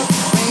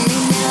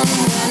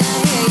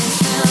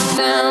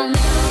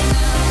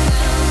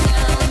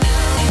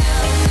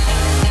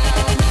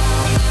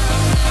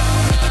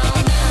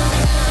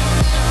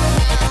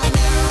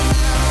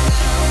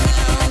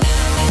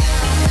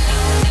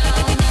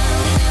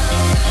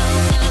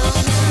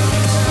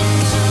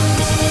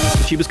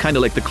 She was kind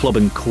of like the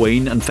clubbing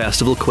queen and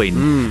festival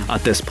queen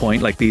at this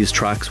point. Like, these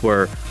tracks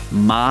were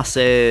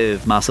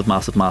massive.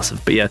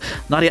 But yeah,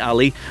 Nadia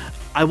Ali,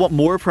 I want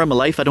more of her in my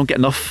life. I don't get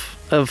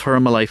enough of her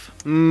in my life.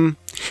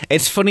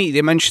 It's funny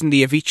they mentioned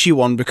the Avicii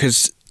one,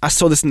 because I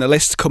saw this in the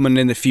list coming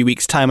in a few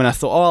weeks' time, and I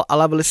thought, oh,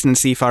 I'll have a listen and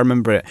see if I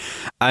remember it.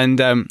 And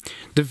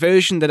the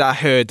version that I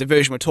heard, the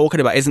version we're talking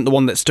about, isn't the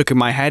one that stuck in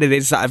my head. It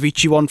is that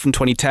Avicii one from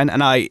 2010.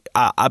 And I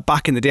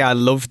back in the day, I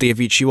loved the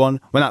Avicii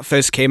one when that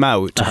first came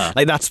out.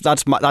 Like,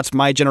 that's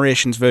my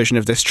generation's version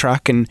of this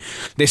track, and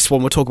this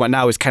one we're talking about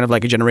now is kind of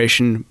like a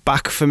generation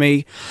back for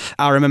me.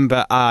 I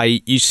remember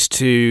I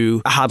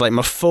had like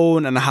my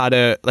phone, and I had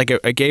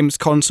a games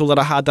console that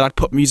I'd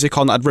put music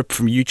on that I'd rip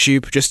from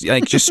YouTube, just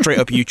straight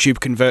up YouTube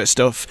convert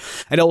stuff.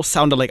 It all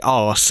sounded like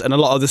arse, and a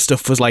lot of the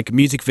stuff was like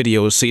music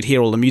videos, so you'd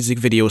hear all the music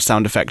video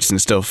sound effects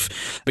and stuff.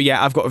 But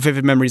yeah, I've got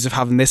vivid memories of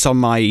having this on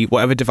my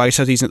whatever device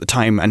I was using at the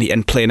time,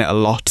 and playing it a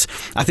lot.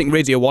 I think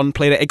Radio 1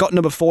 played it. It got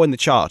number 4 in the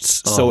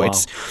charts. Wow.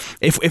 It's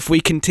if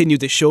we continue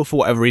this show for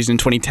whatever reason in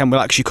 2010, we'll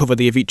actually cover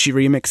the Avicii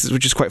remixes,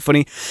 which is quite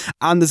funny.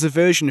 And there's a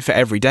version for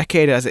every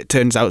decade, as it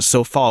turns out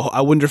so far.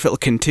 I wonder if it'll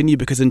continue,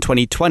 because in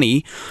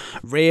 2020,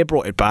 Ray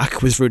brought it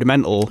back with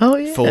Rudimental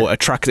for a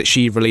track that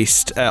she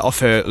released off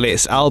her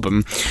latest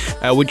album,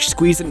 which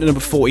squeezed into number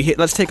 40.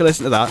 Let's take a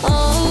listen to that.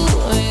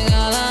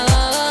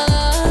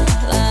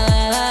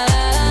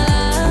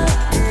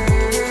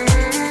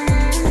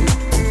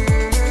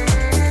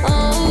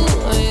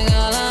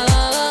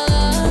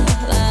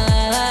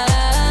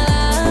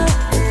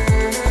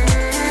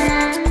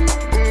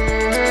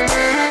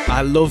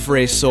 I love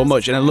Ray so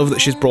much, and I love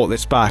that she's brought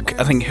this back.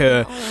 I think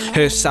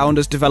her sound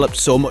has developed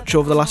so much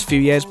over the last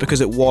few years,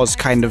 because it was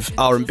kind of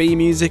R&B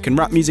music and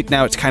rap music.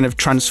 Now it's kind of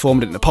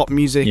transformed into pop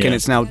music, and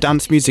it's now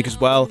dance music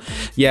as well.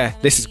 Yeah,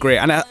 this is great.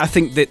 And I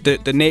think that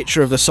the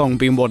nature of the song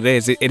being what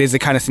it is the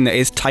kind of thing that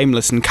is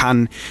timeless and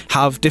can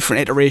have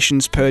different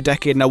iterations per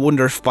decade. And I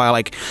wonder if by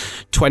like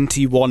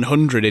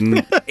 2100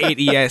 in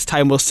 80 years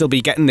time we'll still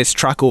be getting this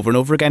track over and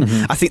over again.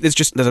 I think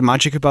there's a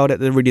magic about it.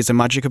 There really is a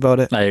magic about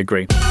it. I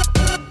agree.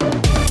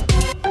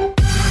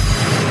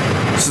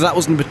 So that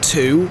was number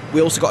 2. We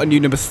also got a new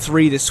number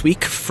 3 this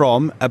week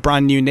from a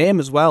brand new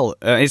name as well.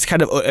 It's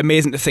kind of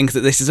amazing to think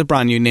that this is a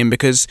brand new name,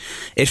 because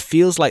it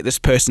feels like this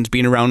person's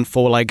been around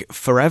for like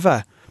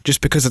forever. Just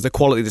because of the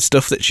quality of the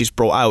stuff that she's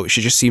brought out, she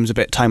just seems a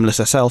bit timeless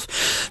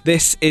herself.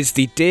 This is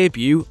the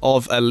debut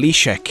of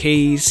Alicia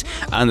Keys,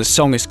 and the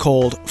song is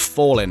called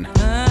Fallin.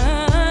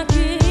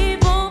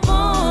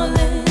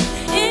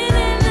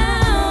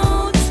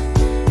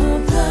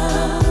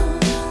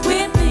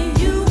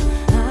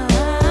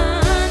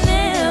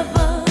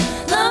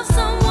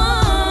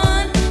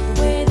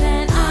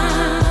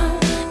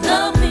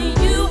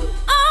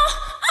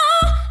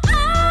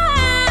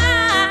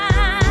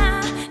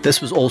 This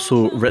was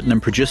also written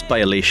and produced by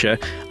Alicia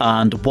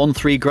and won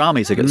 3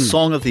 Grammys. It got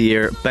Song of the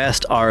Year,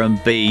 Best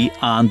R&B,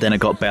 and then it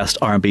got Best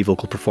R&B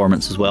Vocal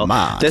Performance as well.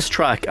 Mad. This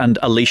track and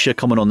Alicia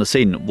coming on the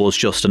scene was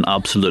just an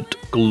absolute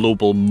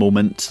global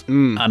moment,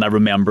 and I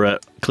remember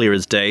it clear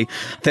as day.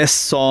 This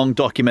song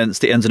documents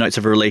the ins and outs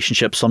of a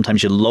relationship.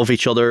 Sometimes you love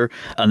each other,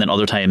 and then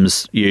other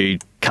times you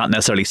can't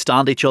necessarily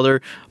stand each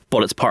other,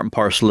 but it's part and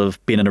parcel of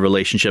being in a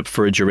relationship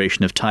for a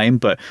duration of time.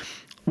 But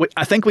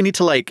I think we need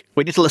to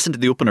listen to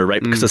the opener,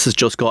 right? Because this has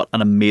just got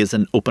an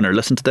amazing opener.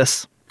 Listen to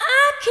this.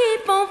 I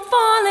keep on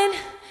falling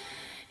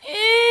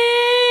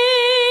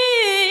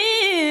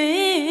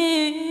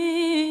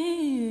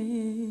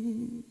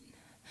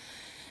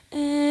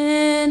in,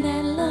 and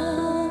I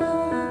love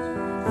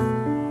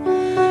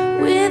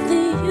with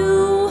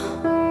you.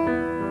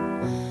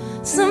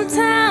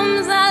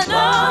 Sometimes I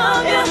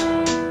love you.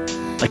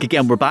 Like,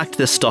 again, we're back to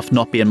this stuff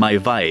not being my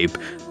vibe,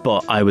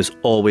 but I was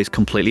always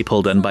completely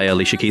pulled in by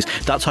Alicia Keys.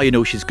 That's how you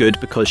know she's good,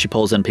 because she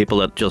pulls in people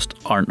that just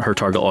aren't her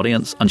target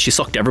audience, and she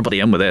sucked everybody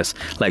in with this.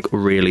 Like,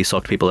 really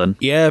sucked people in.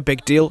 Yeah,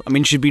 big deal. I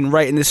mean, she's been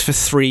writing this for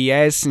 3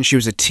 years since she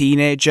was a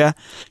teenager.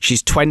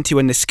 She's 20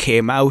 when this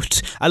came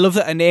out. I love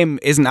that her name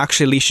isn't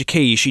actually Alicia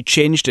Keys. She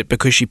changed it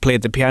because she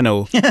played the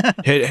piano.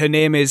 her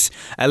name is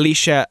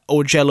Alicia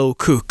Ojello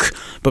Cook,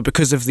 but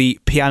because of the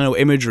piano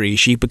imagery,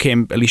 she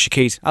became Alicia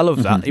Keys. I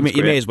love that. You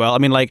may as well. I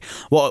mean, like,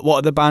 what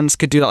other bands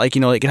could do that? Like,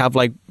 you know, they could have,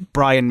 like,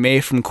 Brian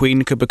May from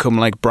Queen could become,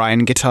 like,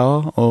 Brian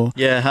Guitar, or...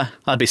 Yeah,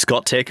 I'd be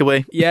Scott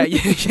Takeaway. Yeah.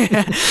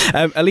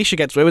 Alicia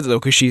gets away with it, though,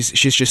 because she's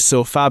just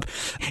so fab.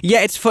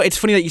 Yeah, it's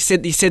funny that you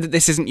said that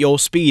this isn't your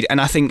speed,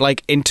 and I think,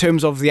 like, in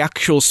terms of the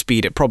actual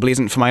speed, it probably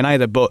isn't for mine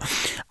either, but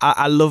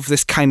I love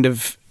this kind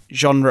of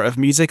genre of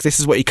music.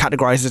 This is what you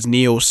categorize as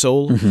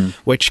neo-soul,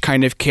 which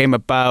kind of came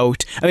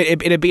about. I mean,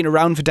 it had been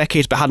around for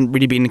decades, but hadn't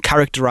really been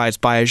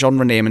characterized by a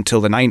genre name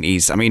until the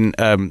 90s. I mean,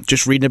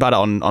 just reading about it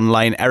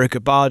online, Erykah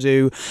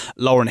Badu,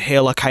 Lauryn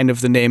Hill are kind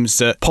of the names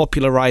that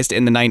popularized it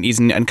in the 90s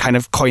and kind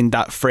of coined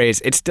that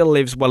phrase. It still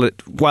lives well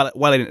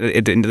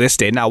into this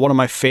day. Now, one of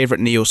my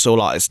favorite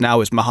neo-soul artists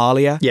now is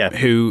Mahalia,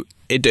 who...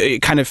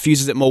 It kind of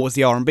fuses it more with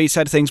the R&B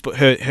side of things, but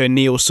her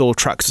neo-soul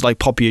tracks like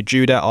Poppy or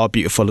Judah are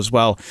beautiful as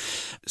well.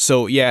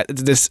 So yeah,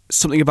 there's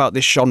something about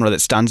this genre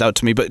that stands out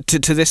to me. But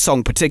to this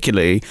song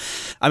particularly,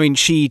 I mean,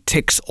 she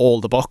ticks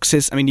all the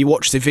boxes. I mean, you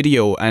watch the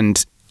video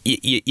and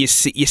you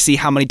see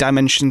how many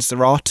dimensions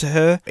there are to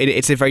her.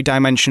 It's a very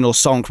dimensional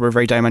song from a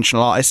very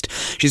dimensional artist.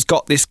 She's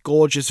got this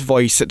gorgeous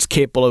voice that's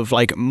capable of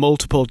like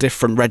multiple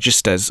different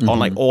registers on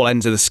like all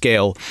ends of the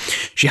scale.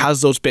 She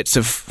has those bits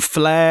of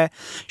flair.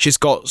 She's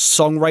got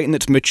songwriting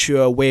that's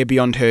mature way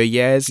beyond her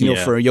years. You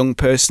know, for a young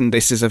person,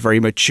 this is a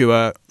very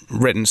mature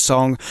written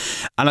song,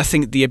 and I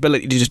think the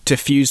ability to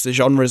fuse the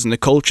genres and the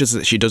cultures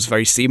that she does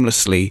very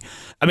seamlessly.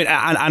 I mean,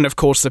 and of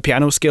course the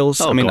piano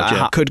skills. I mean,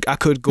 I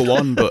could go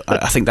on, but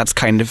I think that's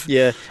kind of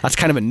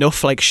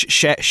enough. Like,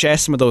 share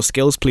some of those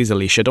skills, please,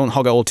 Alicia. Don't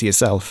hog it all to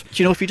yourself.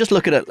 Do you know, if you just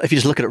look at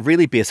it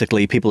really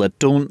basically, people that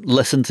don't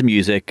listen to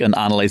music and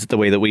analyze it the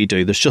way that we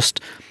do, there's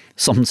just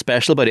something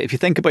special about it. If you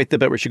think about the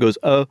bit where she goes,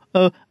 oh,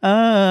 you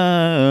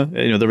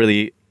know, the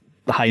really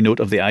high note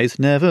of the eyes,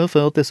 never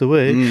felt this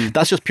way.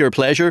 That's just pure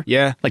pleasure.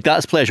 Yeah. Like,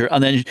 that's pleasure.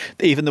 And then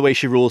even the way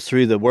she rolls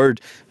through the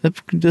word,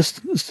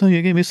 just so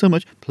you gave me so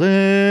much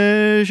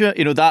pleasure.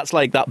 You know, that's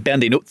like that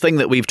bendy note thing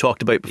that we've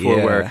talked about before,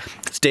 where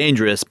it's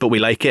dangerous, but we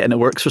like it and it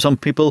works for some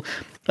people.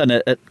 And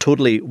it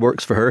totally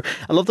works for her.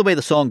 I love the way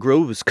the song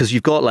grows, because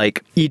you've got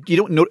like, you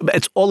don't know,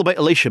 it's all about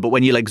Alicia, but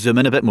when you like zoom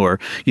in a bit more,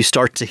 you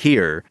start to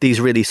hear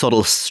these really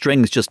subtle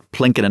strings just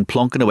plinking and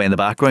plonking away in the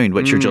background,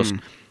 which are just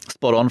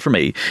spot on for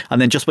me.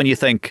 And then just when you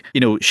think, you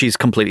know, she's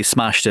completely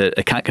smashed it,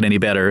 it can't get any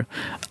better,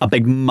 a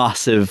big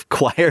massive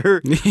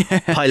choir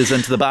piles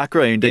into the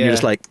background, and you're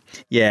just like,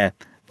 yeah,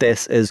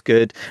 this is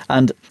good.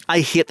 And I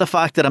hate the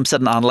fact that I'm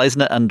sitting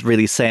analysing it and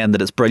really saying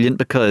that it's brilliant,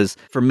 because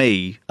for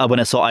me, when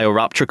I saw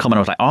Rapture coming, I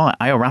was like, oh,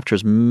 Rapture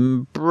is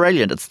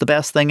brilliant, it's the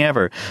best thing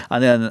ever.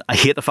 And then I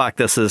hate the fact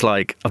this is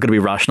like, I've got to be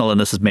rational,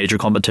 and this is major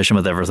competition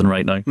with everything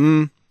right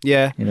now.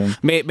 Yeah. You know?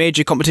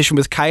 Major competition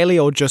with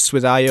Kylie, or just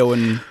with Io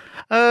and...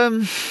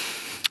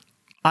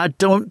 I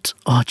don't.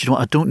 Oh, do you know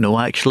what? I don't know,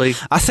 actually.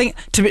 I think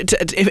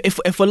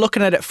if we're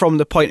looking at it from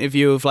the point of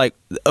view of like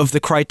of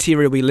the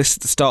criteria we listed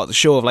at the start of the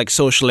show of like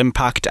social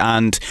impact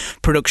and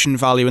production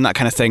value and that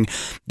kind of thing,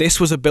 this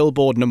was a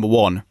Billboard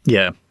 #1.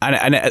 Yeah,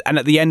 and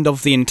at the end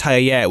of the entire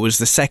year, it was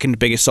the second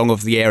biggest song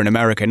of the year in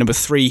America.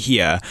 #3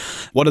 here,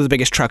 one of the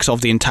biggest tracks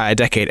of the entire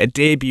decade, a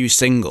debut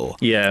single.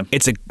 Yeah,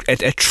 it's a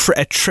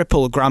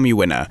triple Grammy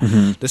winner.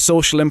 The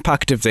social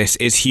impact of this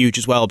is huge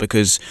as well,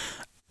 because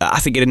I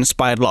think it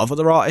inspired a lot of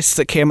other artists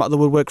that came out of the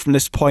woodwork from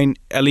this point.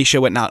 Alicia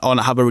went on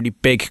to have a really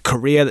big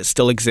career that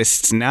still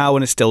exists now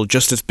and is still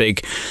just as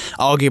big,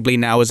 arguably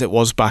now, as it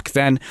was back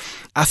then.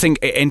 I think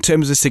in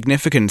terms of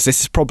significance, this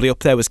is probably up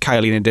there with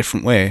Kylie in a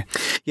different way.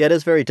 Yeah, it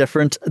is very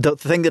different. The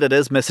thing that it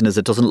is missing is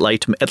it doesn't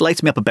light me. It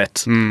lights me up a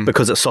bit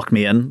because it sucked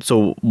me in.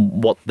 So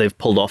what they've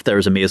pulled off there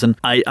is amazing.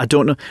 I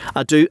don't know.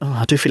 I do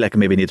feel like I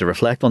maybe need to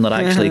reflect on that,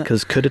 actually,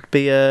 because could it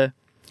be a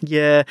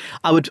Yeah,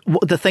 I would.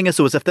 The thing is,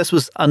 though, is if this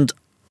was, and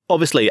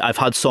obviously I've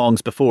had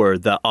songs before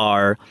that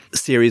are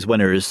series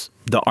winners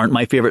that aren't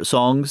my favourite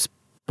songs,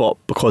 but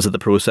because of the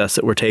process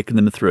that we're taking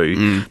them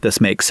through,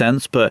 this makes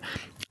sense. But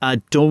I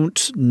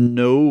don't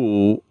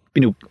know.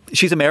 You know,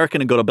 she's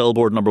American and got a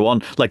Billboard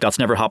 #1. Like, that's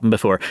never happened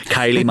before.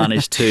 Kylie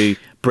managed to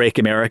break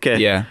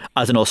America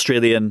as an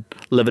Australian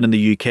living in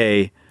the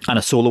UK and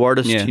a solo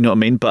artist, you know what I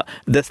mean? But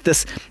this,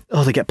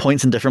 they get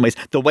points in different ways.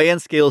 The weigh-in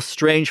scale's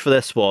strange for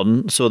this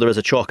one, so there is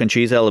a chalk and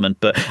cheese element,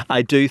 but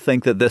I do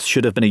think that this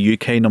should have been a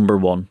UK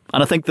 #1.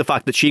 And I think the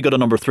fact that she got a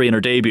 #3 in her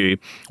debut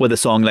with a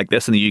song like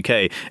this in the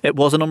UK, it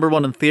was a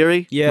 #1 in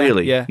theory,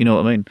 really. Yeah. You know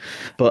what I mean?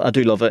 But I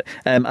do love it.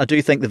 I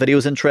do think the video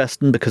is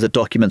interesting because it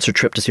documents her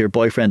trip to see her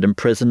boyfriend in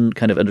prison,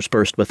 kind of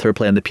interspersed with her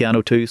playing the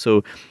piano too,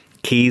 so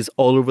keys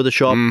all over the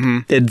shop.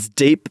 It's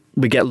deep.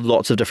 We get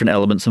lots of different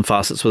elements and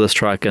facets with this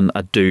track, and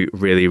I do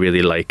really,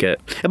 really like it.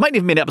 It mightn't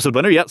even be an episode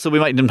winner yet, so we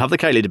might even have the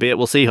Kylie debate.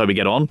 We'll see how we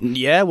get on.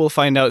 Yeah, we'll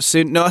find out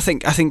soon. No, I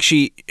think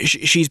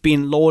she's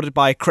been lauded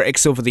by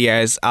critics over the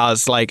years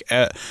as like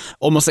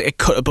almost like a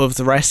cut above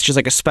the rest. She's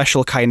like a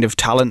special kind of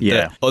talent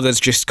that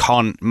others just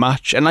can't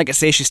match. And like I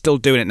say, she's still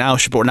doing it now.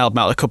 She brought an album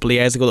out a couple of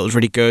years ago that was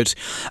really good.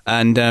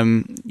 And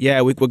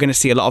we're going to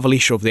see a lot of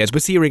Alicia over the years.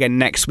 We'll see her again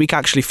next week,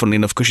 actually, funnily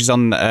enough, because she's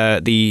on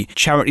the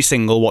charity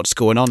single "What's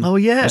Going On." Oh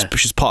yeah,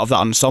 she's part of that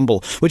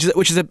ensemble, which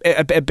is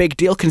a big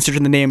deal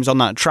considering the names on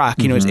that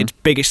track. You know, it's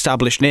big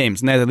established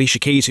names, and there's Alicia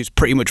Keys, who's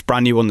pretty much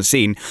brand new on the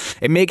scene.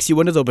 It makes you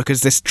wonder though,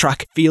 because this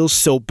track feels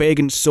so big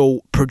and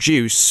so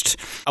produced.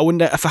 I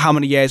wonder for how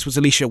many years was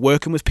Alicia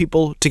working with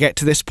people to get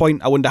to this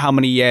point. I wonder how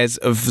many years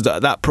of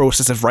that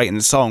process of writing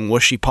the song.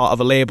 Was she part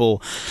of a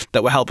label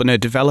that were helping her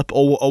develop,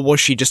 or was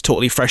she just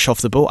totally fresh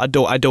off the boat?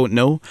 I don't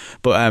know,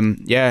 but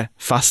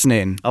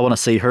fascinating. I want to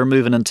see her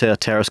moving into a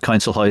terrace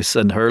council house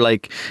and her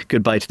like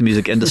goodbye to the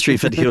music industry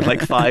video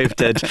like Five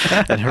did,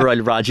 and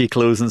her Raji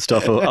clothes and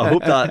stuff. I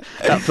hope that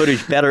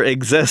footage better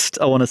exists.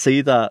 I want to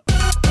see that.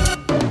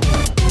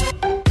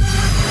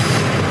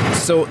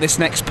 So this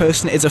next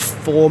person is a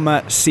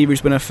former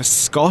series winner for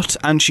Scott,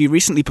 and she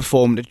recently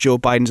performed at Joe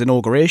Biden's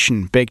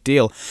inauguration. Big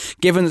deal.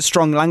 Given the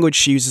strong language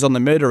she uses on the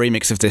Murder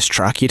remix of this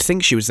track, you'd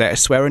think she was there to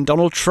swear in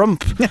Donald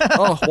Trump.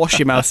 Oh, wash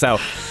your mouth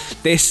out.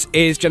 This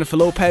is Jennifer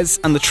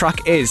Lopez, and the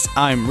track is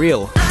I'm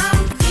Real.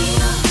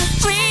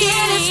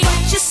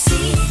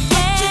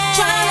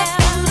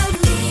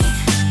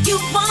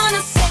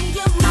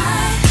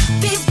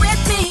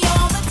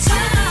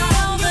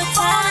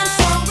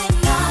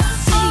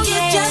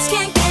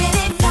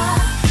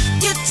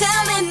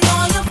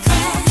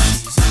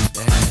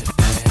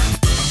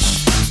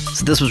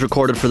 This was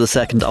recorded for the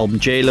second album,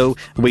 J-Lo.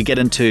 We get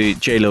into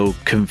J-Lo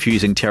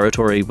confusing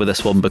territory with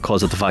this one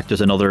because of the fact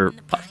there's another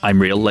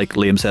I'm Real, like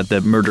Liam said,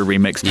 the Murder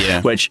remix,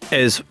 which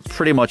is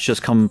pretty much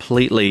just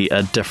completely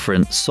a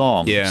different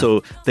song.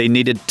 So they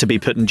needed to be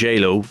putting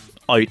J-Lo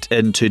out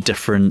into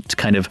different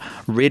kind of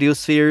radio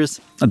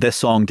spheres. This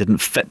song didn't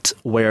fit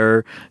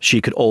where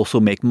she could also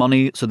make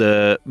money. So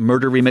the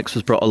Murder remix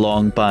was brought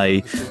along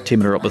by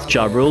teaming her up with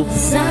Ja Rule.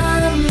 The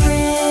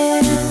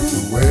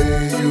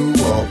way you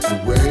walk,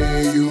 the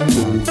way you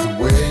move, the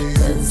way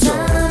you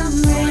talk,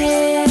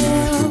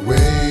 the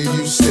way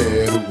you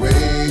stare, the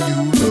way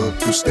you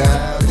look, your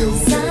style, your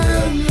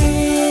hair,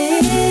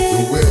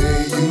 the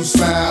way you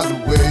smile, the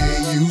way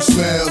you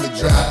smell, it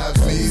drives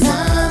me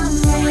wild.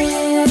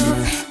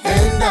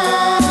 And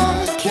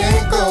I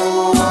can't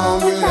go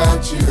on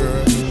without you.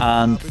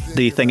 And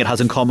the thing it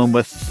has in common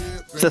with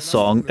this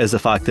song is the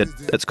fact that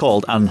it's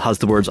called and has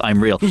the words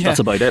I'm Real. That's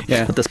about it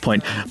at this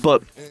point.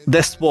 But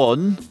this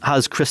one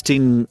has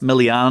Christine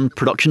Milian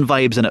production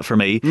vibes in it for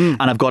me,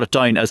 and I've got it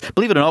down as,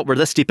 believe it or not, we're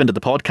this deep into the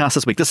podcast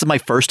this week. This is my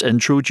first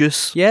intro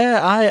juice.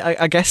 Yeah,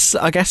 I guess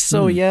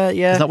so. Yeah.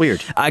 Isn't that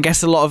weird? I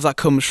guess a lot of that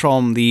comes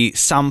from the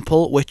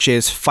sample, which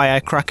is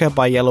Firecracker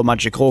by Yellow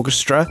Magic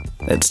Orchestra.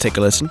 Let's take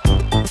a listen.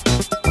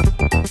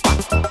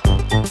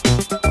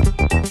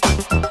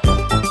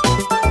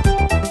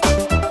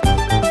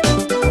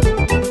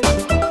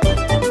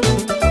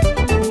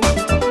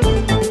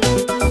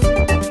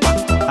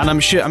 And I'm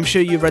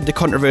sure you read the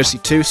controversy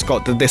too,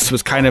 Scott, that this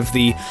was kind of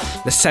the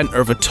centre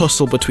of a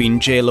tussle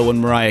between J-Lo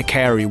and Mariah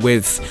Carey,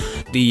 with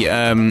the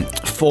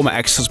former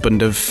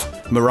ex-husband of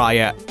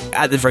Mariah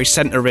at the very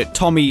centre of it,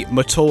 Tommy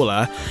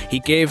Mottola. He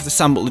gave the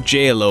sample to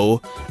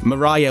J-Lo.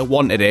 Mariah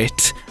wanted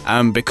it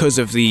because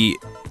of the,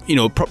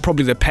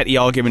 probably the petty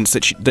arguments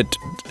that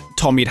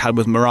Tommy had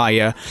with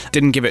Mariah.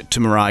 Didn't give it to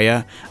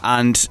Mariah,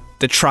 and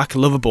the track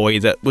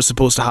Loverboy that was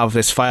supposed to have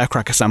this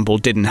Firecracker sample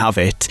didn't have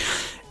it.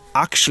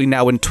 Actually,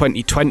 now in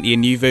 2020, a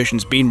new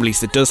version's been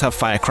released that does have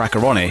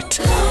Firecracker on it.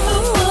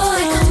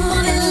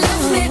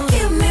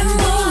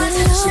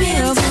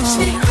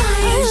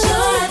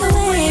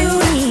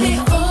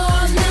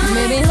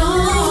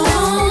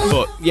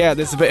 But yeah,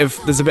 there's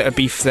a bit of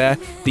beef there.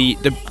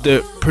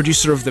 The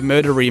producer of the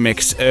Murder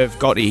remix, Irv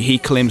Gotti, he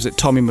claims that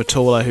Tommy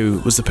Mottola,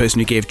 who was the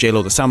person who gave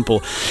J-Lo the sample,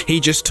 he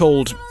just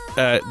told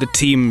the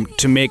team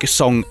to make a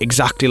song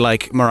exactly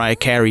like Mariah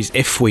Carey's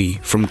 "If We"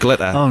 from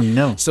Glitter. Oh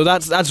no! So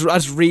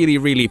that's really,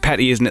 really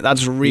petty, isn't it?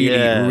 That's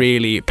really,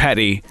 really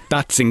petty.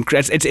 That's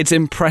it's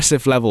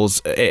impressive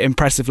levels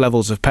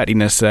of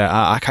pettiness.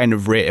 I kind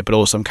of rate it, but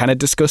also I'm kind of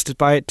disgusted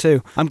by it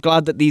too. I'm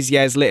glad that these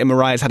years later,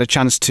 Mariah's had a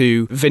chance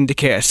to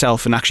vindicate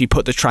herself and actually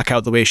put the track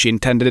out the way she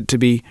intended it to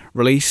be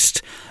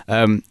released.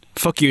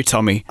 Fuck you,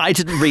 Tommy. I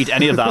didn't read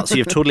any of that, so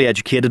you've totally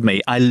educated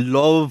me. I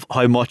love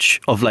how much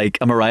of like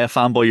a Mariah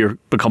fanboy you're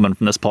becoming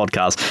from this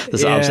podcast.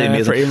 This is absolutely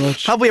amazing. Pretty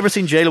much. Have we ever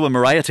seen J-Lo and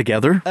Mariah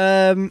together?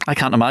 I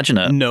can't imagine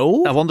it.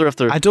 No. I wonder if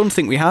there... I don't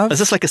think we have. Is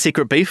this like a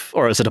secret beef,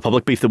 or is it a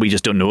public beef that we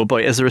just don't know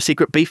about? Is there a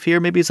secret beef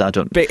here? Maybe I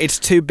don't. But it's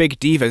two big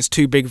divas,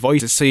 two big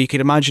voices, so you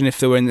could imagine if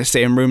they were in the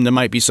same room, there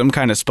might be some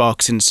kind of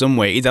sparks in some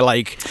way. Either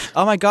like,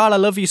 oh my god, I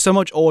love you so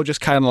much, or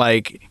just kind of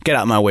like, get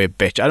out of my way,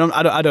 bitch. I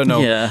don't know.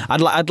 Yeah.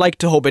 I'd like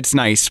to hope it's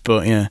nice,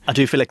 but yeah. I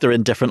do feel like they're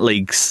in different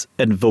leagues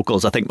in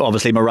vocals. I think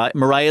obviously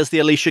Mariah's the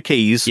Alicia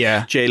Keys,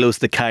 J-Lo's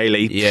the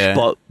Kylie,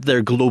 but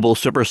they're global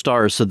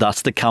superstars, so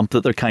that's the camp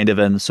that they're kind of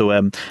in. So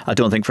I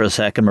don't think for a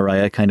second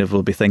Mariah kind of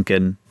will be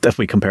thinking, if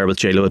we compare with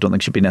J-Lo, I don't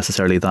think she'd be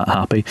necessarily that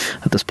happy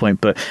at this point.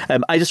 But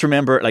I just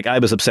remember, like, I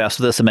was obsessed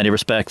with this in many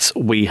respects.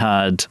 We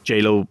had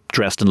J-Lo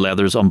dressed in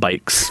leathers on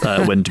bikes,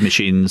 wind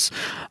machines,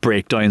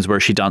 breakdowns where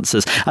she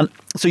dances, and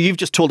so you've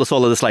just told us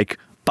all of this like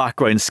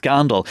background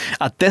scandal.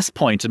 At this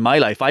point in my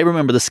life, I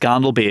remember the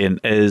scandal being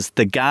is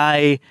the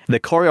guy, the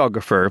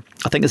choreographer,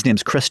 I think his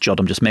name's Chris Judd,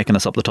 I'm just making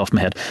this up the top of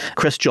my head.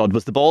 Chris Judd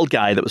was the bald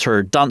guy that was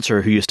her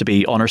dancer who used to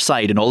be on her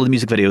side in all of the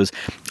music videos,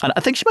 and I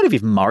think she might have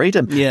even married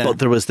him. But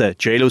there was the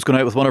J-Lo's going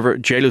out with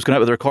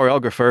her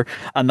choreographer,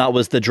 and that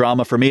was the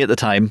drama for me at the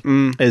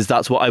time. Is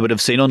that's what I would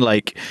have seen on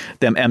like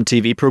them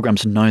MTV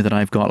programs. And now that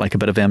I've got like a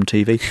bit of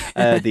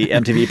MTV, the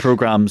MTV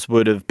programs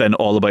would have been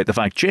all about the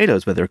fact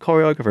J-Lo's with her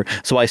choreographer.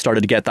 So I started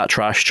to get that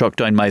trash chucked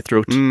down my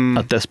throat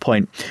at this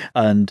point,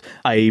 and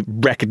I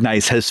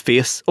recognise his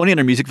face only in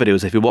our music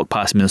videos. If you walk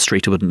past me in the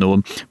street, I wouldn't know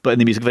him, but in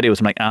the music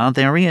videos I'm like,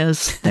 there he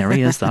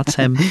is, that's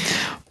him.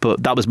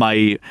 But that was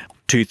my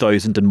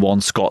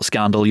 2001 Scott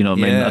scandal, you know what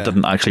I mean? I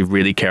didn't actually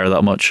really care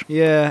that much.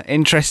 Yeah,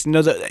 interesting.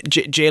 No, that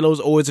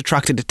J-Lo's always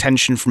attracted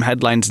attention from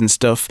headlines and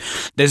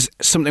stuff. There's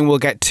something we'll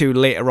get to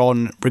later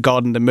on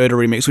regarding the Murder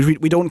remix, which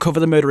we don't cover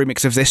the Murder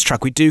remix of this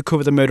track. We do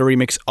cover the Murder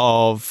remix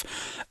of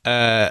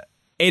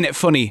Ain't It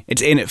Funny?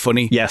 It's Ain't It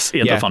Funny? Yes,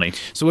 Ain't It Funny.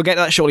 So we'll get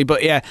to that shortly.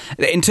 But yeah,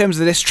 in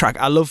terms of this track,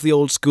 I love the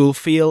old school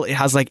feel. It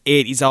has like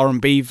 80s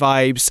R&B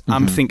vibes.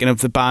 I'm thinking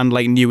of the band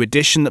like New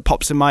Edition that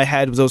pops in my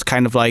head with those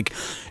kind of like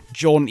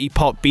jaunty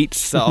pop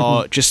beats that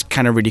are just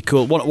kind of really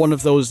cool. One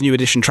of those New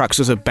Edition tracks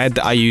was a bed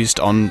that I used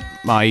on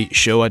my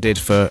show I did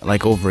for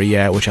like over a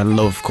year, which I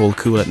love, called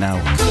Cool It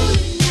Now.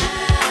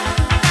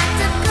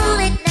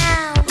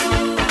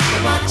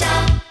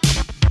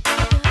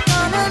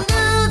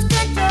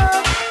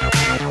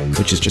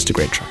 Which is just a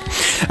great track.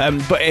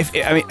 But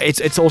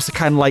it's also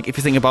kind of like, if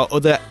you think about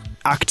other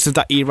acts of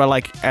that era,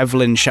 like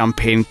Evelyn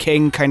Champagne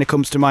King kind of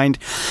comes to mind.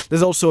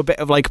 There's also a bit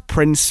of like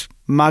Prince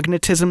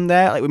magnetism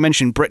there. Like we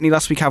mentioned Britney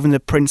last week having the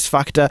Prince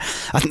factor.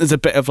 I think there's a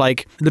bit of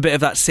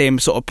that same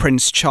sort of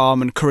Prince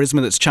charm and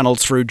charisma that's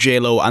channeled through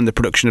J-Lo and the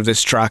production of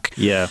this track.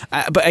 Yeah.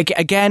 But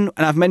again,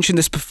 and I've mentioned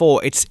this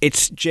before,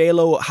 it's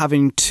J-Lo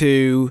having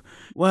to...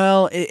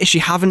 Well, is she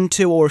having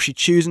to, or is she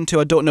choosing to?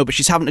 I don't know, but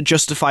she's having to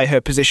justify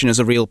her position as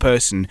a real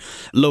person.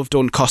 Love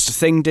Don't Cost a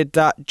Thing did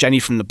that. Jenny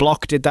from the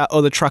Block did that.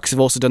 Other tracks have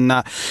also done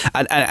that.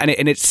 And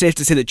it's safe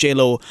to say that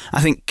J-Lo,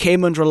 I think,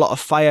 came under a lot of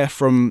fire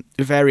from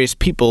various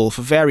people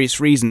for various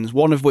reasons,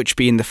 one of which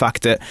being the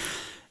fact that,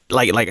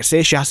 like I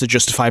say, she has to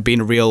justify being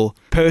a real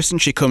person.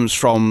 She comes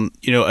from,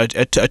 you know,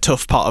 a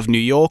tough part of New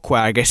York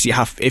where I guess you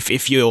have,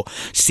 if you're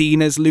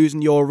seen as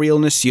losing your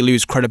realness, you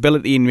lose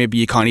credibility, and maybe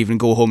you can't even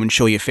go home and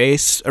show your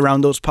face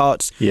around those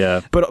parts.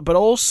 Yeah. But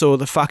also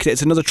the fact that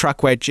it's another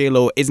track where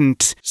J-Lo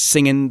isn't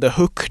singing the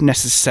hook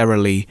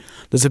necessarily.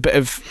 There's a bit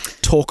of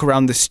talk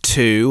around this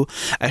too.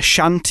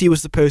 Shanti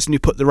was the person who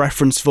put the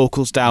reference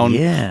vocals down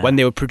when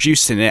they were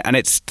producing it, and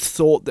it's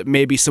thought that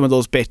maybe some of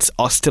those bits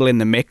are still in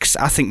the mix.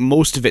 I think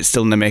most of it's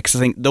still in the mix. I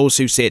think those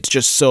who say it's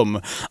just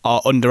some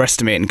are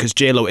underestimating, because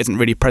J-Lo isn't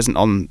really present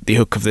on the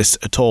hook of this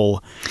at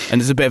all, and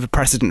there's a bit of a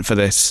precedent for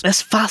this.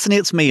 This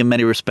fascinates me in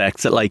many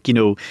respects, that like, you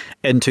know,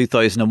 in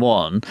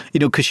 2001, you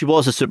know, because she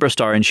was a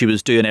superstar and she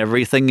was doing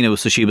everything, you know,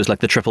 so she was like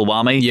the triple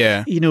whammy.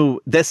 Yeah. You know,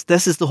 this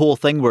is the whole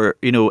thing where,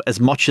 you know, as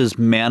much as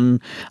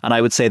men, and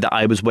I would say that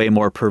I was way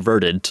more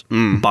perverted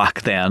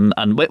back then,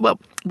 and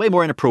way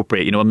more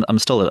inappropriate, you know, I'm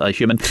still a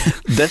human.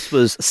 Sex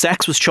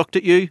was chucked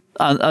at you,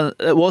 and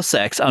it was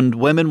sex, and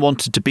women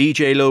wanted to be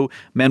J-Lo,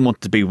 men wanted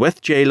to be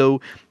with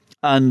J-Lo,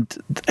 and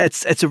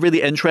it's a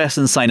really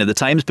interesting sign of the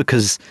times,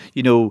 because,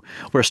 you know,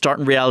 we're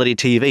starting reality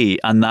TV,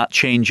 and that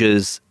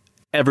changes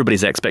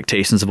everybody's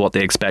expectations of what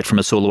they expect from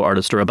a solo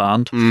artist or a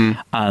band.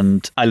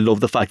 And I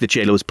love the fact that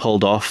J-Lo's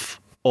pulled off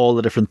all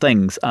the different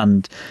things,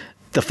 and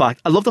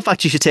I love the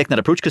fact she's taken that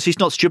approach, because she's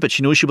not stupid.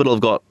 She knows she would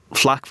have got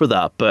flack for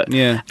that, but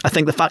I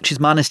think the fact she's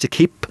managed to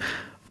keep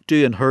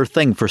doing her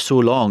thing for so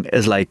long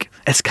is like,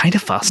 it's kind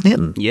of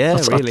fascinating. Yeah,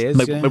 it really is.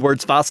 My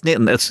word's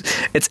fascinating. It's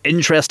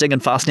interesting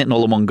and fascinating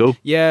all in one go.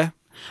 Yeah.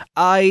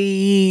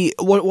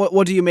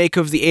 What do you make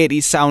of the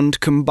 80s sound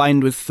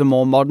combined with the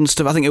more modern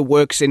stuff? I think it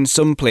works in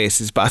some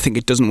places, but I think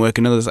it doesn't work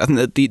in others. I think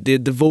that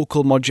the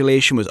vocal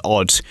modulation was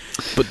odd,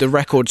 but the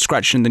record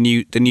scratching and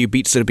the new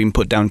beats that have been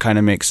put down kind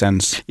of makes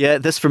sense. Yeah,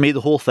 this for me,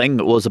 the whole thing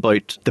was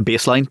about the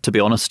bass line, to be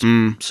honest.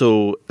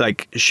 So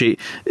like it's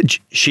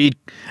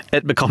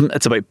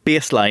about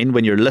bass line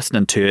when you're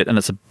listening to it, and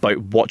it's about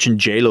watching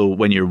J-Lo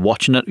when you're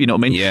watching it. You know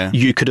what I mean? Yeah.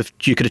 You could have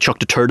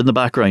chucked a turd in the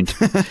background,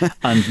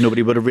 and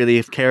nobody would have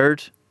really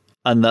cared.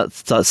 And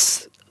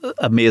that's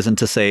amazing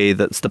to say.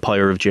 That's the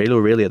power of J-Lo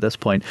really at this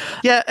point.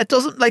 Yeah, it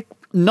doesn't like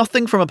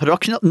nothing from a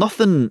production.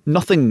 Nothing.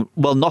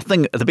 Well,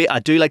 nothing. I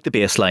do like the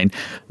bass line.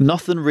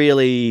 Nothing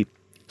really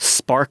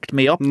sparked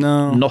me up.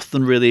 No.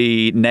 Nothing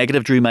really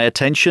negative drew my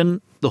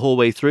attention the whole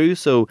way through.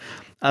 So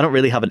I don't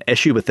really have an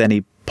issue with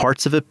any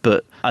parts of it,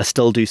 but I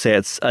still do say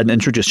it's an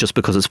intro just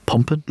because it's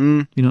pumping.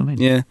 You know what I mean?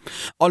 Yeah.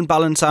 On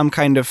balance, I'm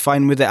kind of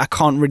fine with it. I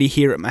can't really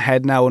hear it in my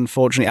head now,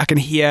 unfortunately. I can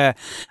hear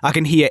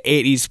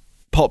 80s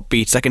pop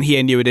beats. I can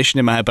hear New Edition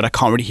in my head, but I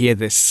can't really hear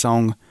this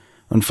song,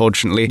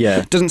 unfortunately. Yeah.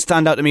 It doesn't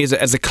stand out to me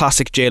as a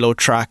classic J-Lo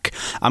track.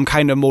 I'm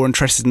kind of more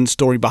interested in the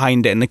story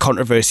behind it and the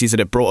controversies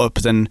that it brought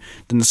up than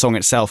the song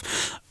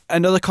itself.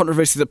 Another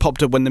controversy that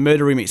popped up when the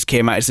Murder remix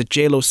came out is that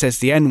J-Lo says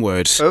the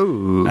N-word.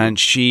 Oh. And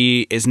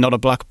she is not a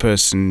black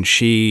person.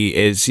 She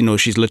is,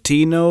 she's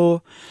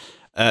Latino.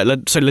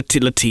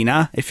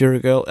 Latina, if you're a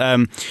girl.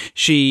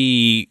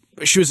 She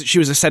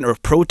was a centre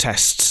of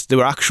protests. There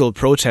were actual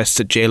protests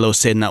at J-Lo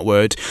saying that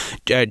word.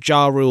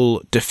 Ja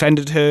Rule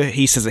defended her.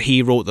 He says that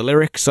he wrote the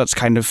lyrics. That's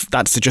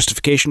the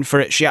justification for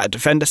it. She had to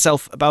defend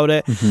herself about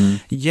it.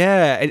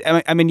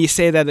 Yeah, I mean, you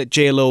say there that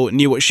J-Lo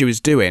knew what she was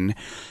doing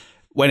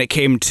when it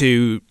came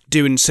to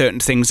doing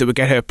certain things that would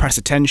get her press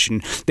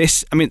attention. They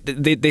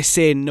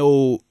say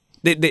no.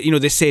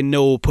 They say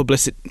no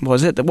publicity. What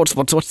is it?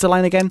 What's the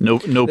line again?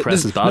 No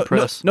press is bad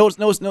press. No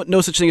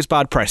such thing as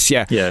bad press.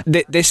 Yeah.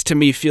 This to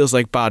me feels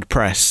like bad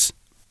press.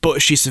 But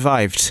she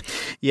survived.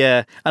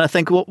 Yeah, and I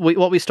think what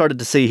we started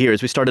to see here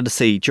is we started to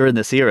see during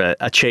this era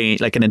a change,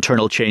 like an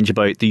internal change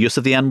about the use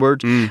of the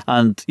N-word.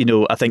 And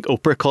I think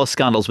Oprah caused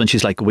scandals when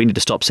she's like, we need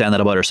to stop saying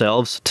that about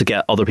ourselves to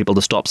get other people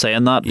to stop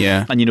saying that.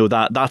 Yeah, and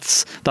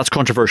that's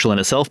controversial in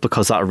itself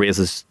because that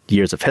erases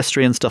years of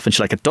history and stuff. And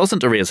she's like, it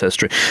doesn't erase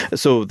history.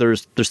 So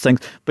there's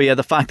things, but yeah,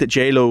 the fact that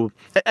J-Lo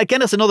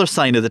again is another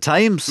sign of the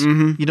times.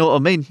 You know what I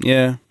mean?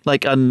 Yeah,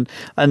 like and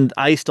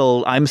I'm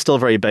still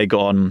very big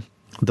on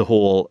the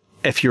whole.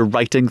 If you're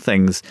writing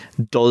things,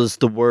 does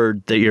the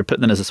word that you're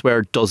putting in as a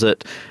swear, does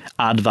it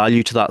add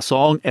value to that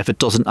song? If it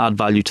doesn't add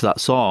value to that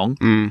song,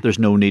 there's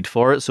no need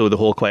for it. So the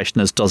whole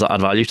question is, does it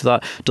add value to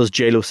that? Does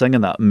J-Lo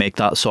singing that make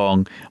that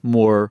song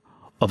more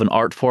of an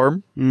art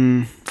form?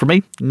 For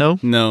me, no.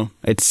 No,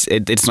 it's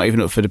not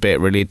even up for debate,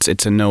 really.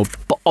 It's a no.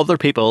 But other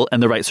people in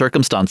the right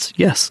circumstance,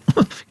 yes.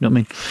 You know what I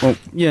mean? Well,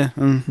 yeah.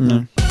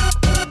 No.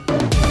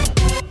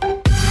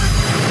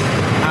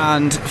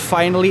 And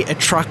finally, a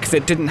track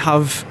that didn't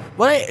have...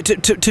 Well,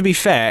 to be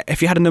fair,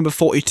 if you had a number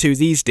 42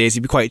 these days,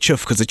 you'd be quite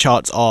chuffed because the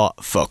charts are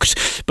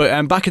fucked.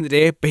 But back in the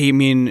day,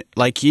 Bohemian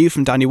Like You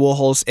from Danny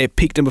Warhol's, it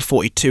peaked number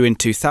 42 in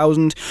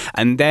 2000,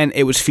 and then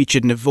it was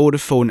featured in a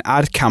Vodafone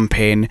ad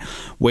campaign,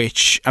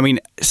 which, I mean,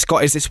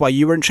 Scott, is this why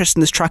you were interested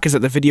in this track? Is that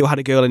the video had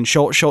a girl in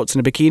short shorts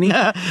and a bikini?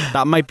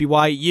 That might be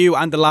why you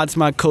and the lads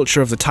mad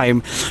culture of the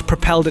time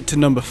propelled it to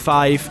number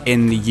 5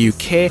 in the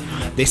UK.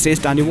 This is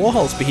Danny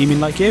Warhol's Bohemian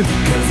Like You.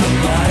 'Cause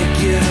I'm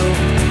like you,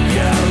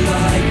 yeah, I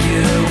like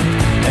you.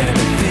 And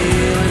the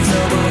feeling's so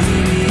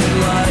bohemian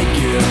like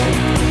you.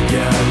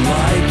 Yeah, I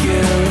like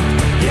you,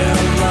 yeah,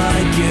 I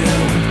like you.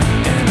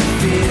 And I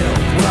feel,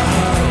 whoa,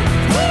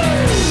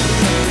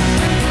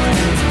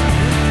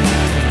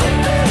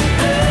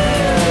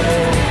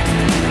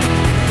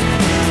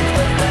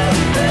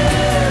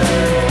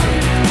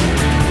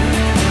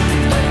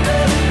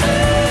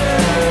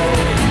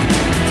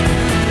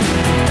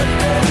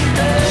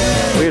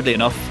 Weirdly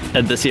enough,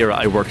 in this era,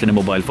 I worked in a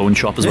mobile phone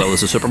shop as well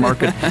as a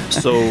supermarket.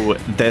 So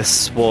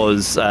this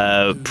was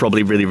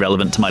probably really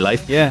relevant to my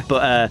life. Yeah.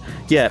 But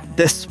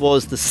this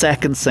was the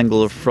second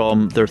single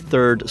from their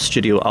third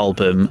studio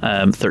album,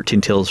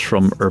 13 Tales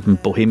from Urban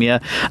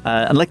Bohemia.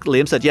 And like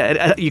Liam said,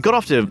 you got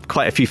off to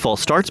quite a few false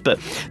starts, but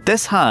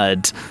this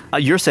had,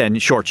 you're saying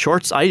short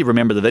shorts. I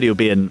remember the video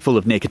being full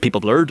of naked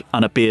people blurred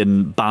and it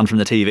being banned from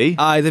the TV.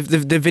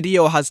 The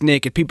video has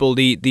naked people.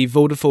 The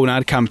Vodafone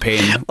ad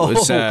campaign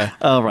was...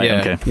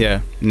 Okay.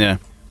 Yeah.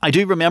 I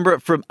do remember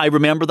it I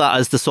remember that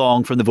as the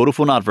song from the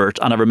Vodafone advert,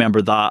 and I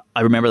remember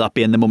that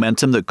being the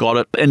momentum that got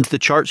it into the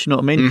charts, you know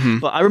what I mean?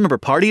 But I remember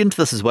partying to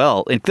this as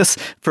well. Like this,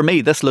 for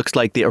me, this looks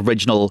like the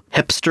original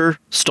hipster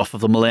stuff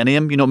of the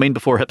millennium, you know what I mean?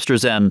 Before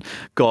hipsters then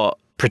got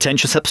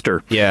pretentious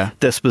hipster. Yeah.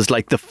 This was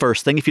like the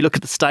first thing. If you look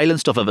at the style and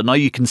stuff of it, now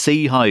you can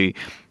see how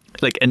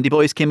like Indie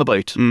Boys came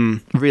about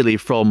really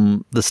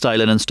from the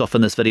styling and stuff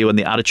in this video and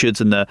the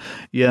attitudes and the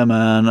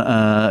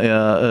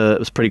it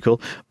was pretty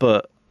cool.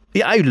 But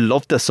Yeah, I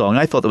loved this song.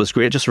 I thought that was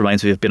great. It just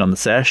reminds me of being on the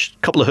sesh. A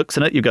couple of hooks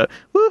in it. You go,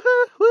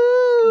 woohoo,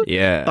 woo.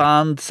 Yeah.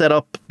 Band set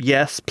up,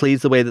 yes,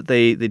 please, the way that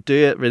they do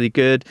it, really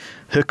good.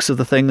 Hooks of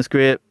the thing is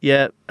great.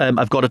 Yeah.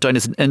 I've got it down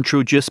as an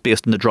intro just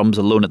based on the drums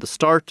alone at the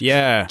start.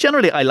 Yeah.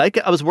 Generally, I like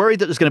it. I was worried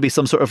that there's going to be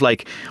some sort of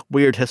like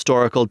weird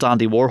historical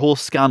Dandy Warhol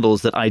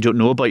scandals that I don't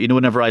know about. You know,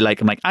 whenever I'm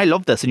like, I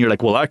love this. And you're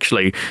like, well,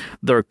 actually,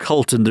 they're a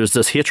cult and there's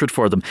this hatred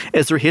for them.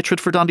 Is there hatred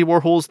for Dandy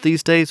Warhols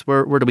these days?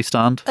 Where do we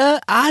stand?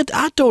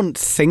 I don't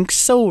think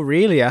so,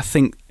 really. I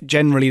think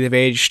generally they've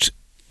aged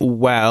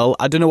well.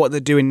 I don't know what they're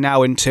doing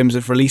now in terms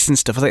of releasing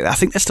stuff. I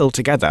think they're still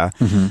together.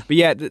 But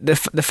yeah, the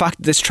fact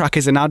that this track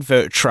is an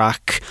advert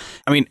track,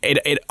 I mean,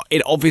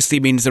 it obviously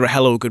means they're a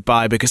hello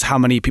goodbye, because how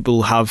many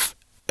people have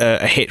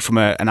a hit from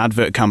an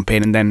advert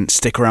campaign and then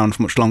stick around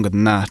for much longer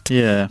than that?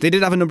 Yeah. They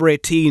did have a number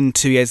 18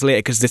 2 years later,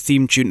 because the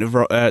theme tune of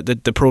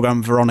the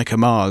programme Veronica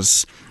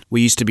Mars,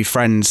 We Used to Be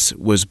Friends,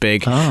 was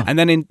big. Oh. And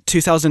then in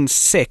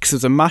 2006,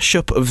 there's a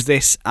mashup of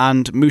this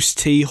and Moose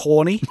T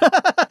Horny.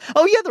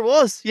 Oh, yeah, there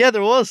was. Yeah,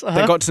 there was.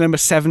 They got to number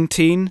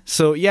 17.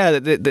 So, yeah,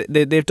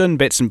 they've done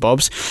bits and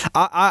bobs.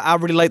 I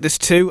really like this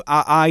too.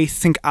 I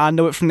think I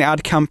know it from the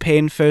ad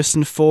campaign first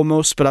and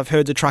foremost, but I've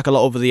heard the track a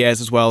lot over the years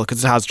as well,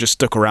 because it has just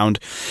stuck around.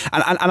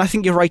 And I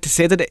think you're right to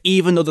say that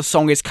even though the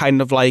song is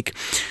kind of like...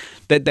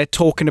 They're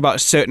talking about a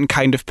certain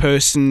kind of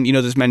person. You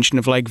know, there's mention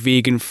of like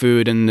vegan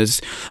food, and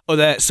there's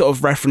other sort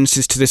of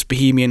references to this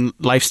bohemian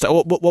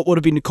lifestyle. What would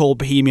have been called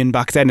bohemian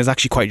back then is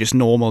actually quite just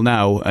normal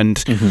now,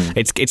 and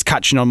it's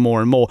catching on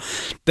more and more.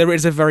 There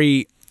is a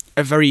very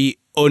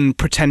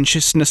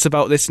unpretentiousness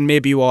about this, and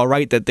maybe you are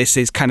right that this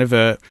is kind of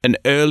an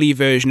early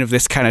version of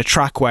this kind of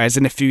track, whereas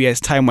in a few years'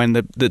 time, when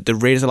the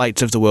Razor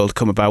Lights of the world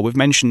come about, we've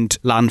mentioned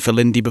Land for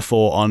Lindy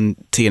before on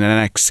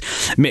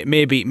TNNX,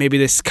 maybe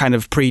this kind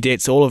of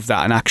predates all of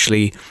that and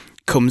actually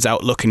comes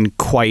out looking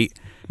quite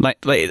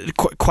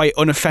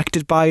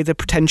unaffected by the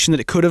pretension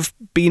that it could have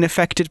been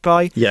affected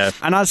by. Yeah.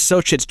 And as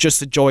such, it's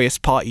just a joyous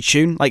party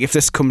tune. Like, if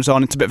this comes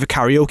on, it's a bit of a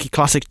karaoke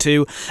classic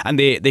too, and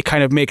they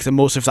kind of make the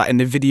most of that in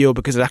the video,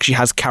 because it actually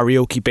has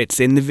karaoke bits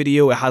in the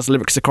video. It has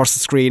lyrics across the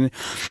screen.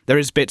 There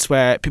is bits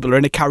where people are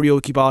in a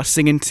karaoke bar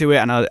singing to it,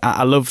 and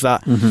I love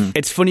that.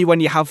 It's funny when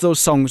you have those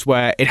songs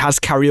where it has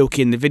karaoke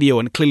in the video,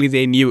 and clearly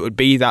they knew it would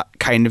be that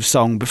kind of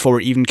song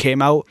before it even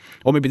came out,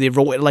 or maybe they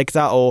wrote it like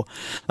that, or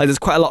like there's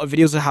quite a lot of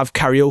videos that have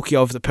karaoke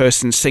of the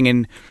person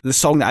singing the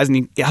song that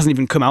hasn't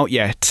even come out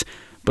yet,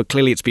 but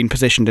clearly it's been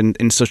positioned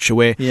in such a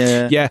way.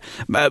 Yeah.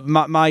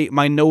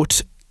 My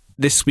note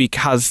this week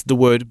has the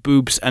word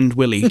boobs and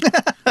willy.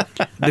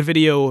 The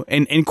video,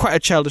 in quite a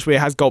childish way,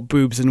 has got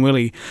boobs and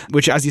willy,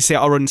 which, as you say,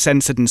 are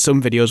uncensored in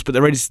some videos, but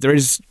there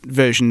is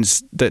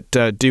versions that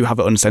do have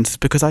it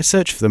uncensored, because I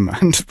search for them.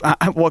 And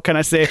what can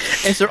I say?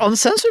 Is there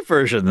uncensored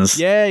versions?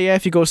 Yeah.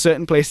 If you go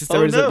certain places,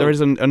 there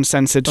is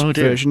uncensored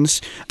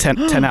versions.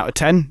 10 out of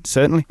 10,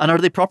 certainly. And are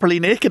they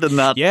properly naked in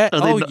that? Yeah. Are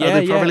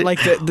they properly...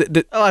 Like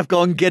the Oh, I've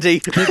gone giddy.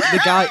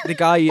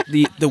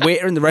 the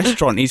waiter in the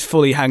restaurant, he's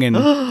fully hanging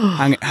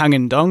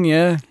dong.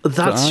 Yeah.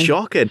 That's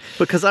shocking,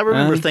 because I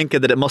remember thinking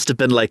that it must have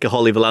been like a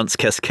Holly Valance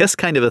kiss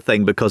kind of a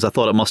thing, because I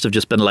thought it must have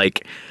just been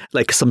like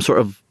some sort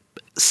of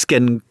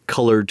skin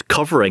coloured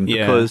covering.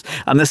 Yeah. Because,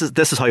 and this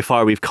is how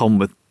far we've come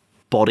with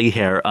body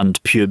hair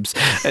and pubes,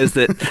 is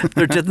that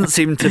there didn't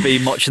seem to be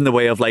much in the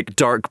way of like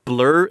dark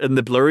blur in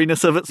the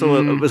blurriness of it. So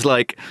it was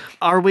like,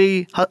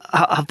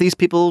 have these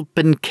people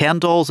been Ken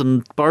dolls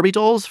and Barbie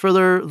dolls for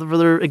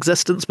their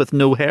existence with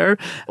no hair,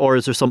 or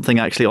is there something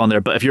actually on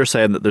there? But if you're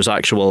saying that there's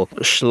actual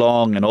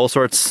schlong and all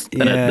sorts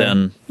in it,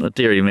 then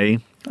dearie me,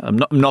 I'm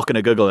not going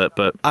to Google it.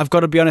 But I've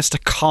got to be honest, I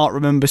can't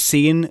remember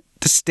seeing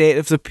the state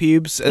of the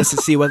pubes as to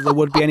see whether there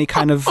would be any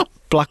kind of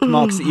black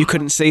marks that you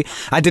couldn't see.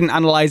 I didn't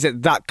analyse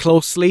it that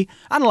closely.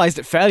 Analysed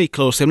it fairly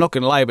closely, I'm not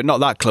going to lie, but not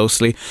that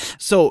closely.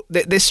 So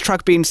this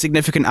track being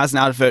significant as an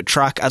advert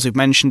track, as we've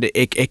mentioned,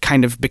 it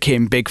kind of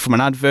became big from an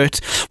advert,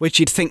 which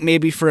you'd think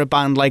maybe for a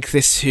band like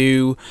this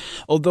who,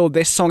 although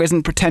this song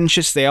isn't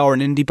pretentious, they are an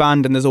indie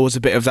band and there's always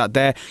a bit of that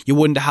there, you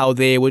wonder how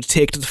they would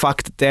take to the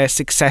fact that their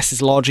success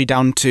is largely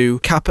down to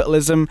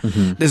capitalism.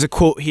 There's a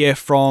quote here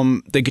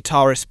from the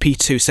guitarist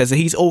Pete, who says that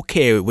he's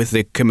okay with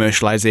the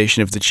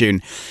commercialisation of the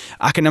tune.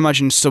 I can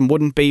imagine some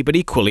wouldn't be, but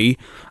equally,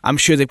 I'm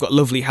sure they've got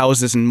lovely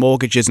houses and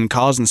mortgages and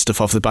cars and stuff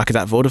off the back of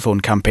that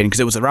Vodafone campaign, because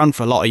it was around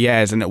for a lot of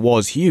years and it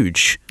was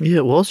huge. Yeah,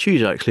 it was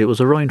huge, actually. It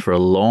was around for a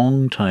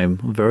long time,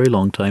 a very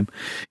long time.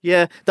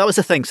 Yeah, that was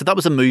the thing. So that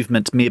was a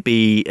movement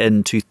maybe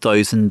in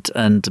 2000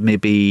 and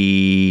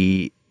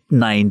maybe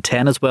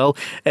 9-10 as well.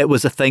 It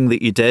was a thing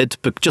that you did,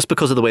 but just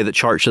because of the way that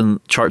charts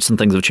and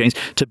things have changed,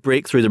 to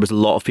break through, there was a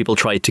lot of people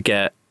tried to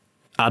get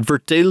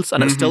advert deals,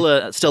 and it's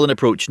still an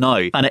approach now,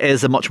 and it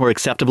is a much more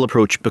acceptable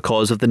approach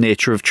because of the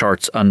nature of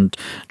charts and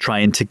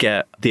trying to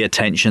get the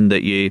attention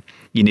that you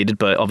needed.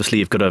 But obviously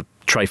you've got to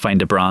try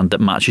find a brand that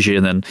matches you,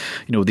 and then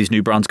these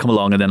new brands come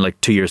along, and then like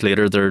 2 years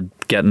later they're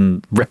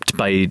getting ripped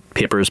by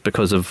papers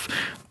because of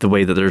the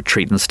way that they're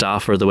treating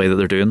staff or the way that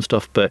they're doing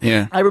stuff. But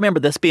Yeah. I remember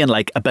this being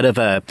like a bit of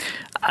a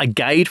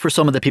guide for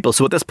some of the people.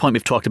 So at this point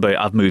we've talked about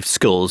I've moved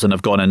schools and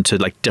I've gone into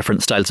like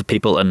different styles of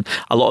people, and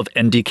a lot of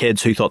indie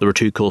kids who thought they were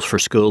too cool for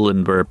school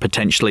and were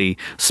potentially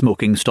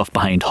smoking stuff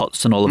behind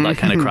huts and all of that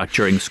kind of crack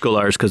during school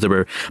hours because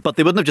but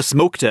they wouldn't have just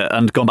smoked it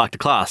and gone back to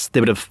class. They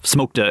would have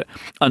smoked it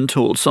and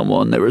told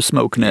someone they were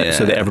smoking it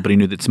so that everybody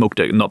knew they'd smoked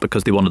it, not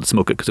because they wanted to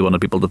smoke it, because they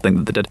wanted people to think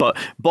that they did. But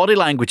body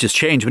language has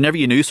changed. Whenever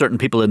you knew certain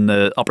people in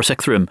the upper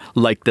sixth room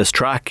liked this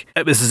track,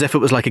 it was as if it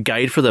was like a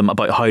guide for them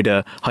about how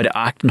to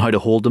act and how to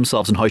hold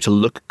themselves and how to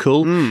look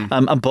cool.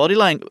 And body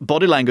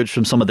language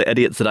from some of the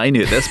idiots that I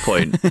knew at this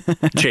point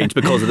changed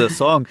because of this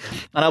song.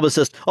 And I was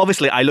just,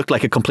 obviously I looked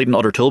like a complete and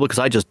utter tool because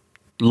I just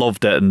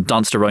loved it and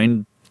danced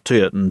around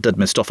to it and did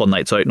my stuff on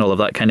nights out and all of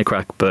that kind of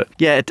crack. But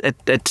yeah,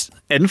 it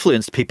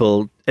influenced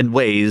people in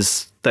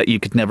ways that you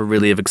could never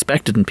really have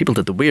expected, and people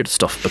did the weird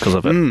stuff because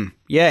of it.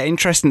 Yeah,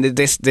 interesting that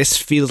this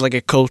feels like a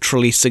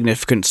culturally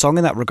significant song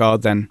in that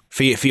regard then,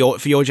 for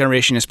your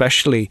generation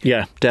especially.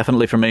 Yeah,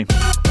 definitely for me.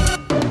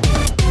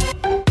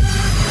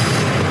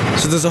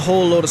 So there's a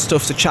whole load of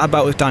stuff to chat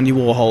about with Dandy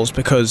Warhols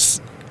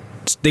because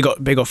they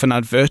got big off an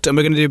advert, and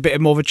we're going to do a bit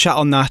more of a chat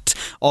on that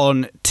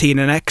on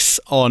TNX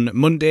on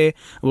Monday.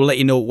 We'll let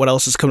you know what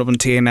else is coming up on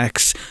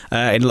TNX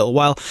in a little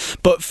while.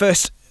 But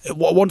first,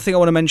 one thing I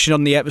want to mention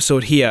on the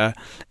episode here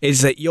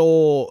is that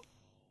your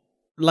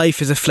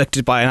life is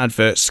afflicted by an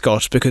advert,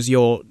 Scott, because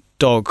your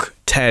dog,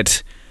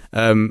 Ted,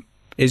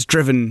 is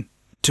driven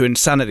to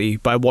insanity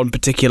by one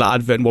particular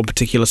advert and one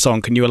particular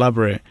song. Can you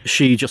elaborate?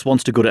 She just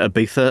wants to go to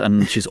Ibiza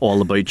and she's all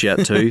about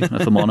Jet 2,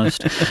 if I'm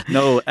honest.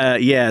 No,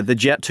 the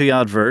Jet 2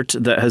 advert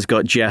that has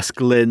got Jess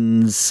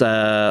Glynne's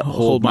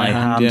Hold My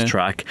Hand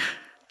track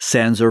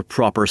sends her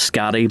proper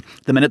scatty.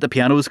 The minute the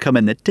pianos come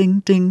in, the ding,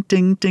 ding,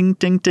 ding, ding,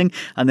 ding, ding.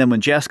 And then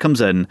when Jess comes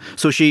in,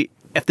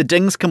 if the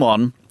dings come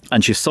on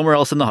and she's somewhere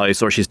else in the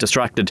house or she's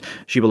distracted,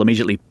 she will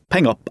immediately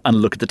ping up and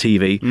look at the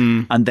TV.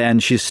 And then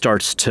she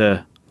starts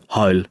to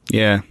howl.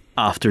 Yeah.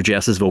 After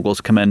Jess's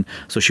vocals come in.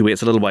 So she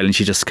waits a little while and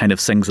she just kind of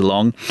sings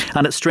along.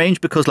 And it's strange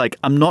because like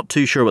I'm not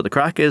too sure what the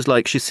crack is.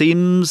 Like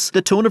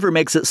the tone of her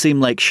makes it seem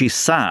like she's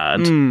sad,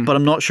 but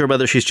I'm not sure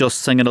whether she's just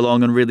singing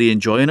along and really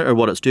enjoying it or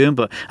what it's doing.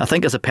 But I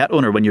think as a pet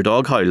owner, when your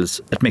dog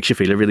howls, it makes you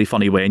feel a really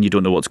funny way and you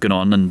don't know what's going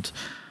on, and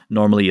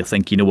normally you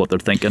think you know what they're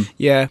thinking.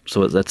 Yeah.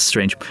 So that's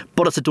strange.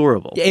 But it's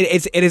adorable.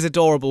 It is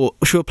adorable.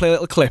 Should we play a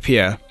little clip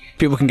here?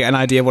 People can get an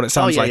idea of what it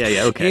sounds like.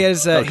 Yeah, okay.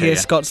 Here's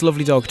Scott's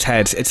lovely dog,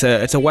 Ted. It's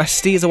a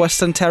Westie, it's a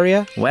Western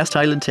Terrier. West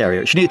Highland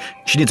Terrier. She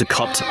needs a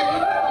cut.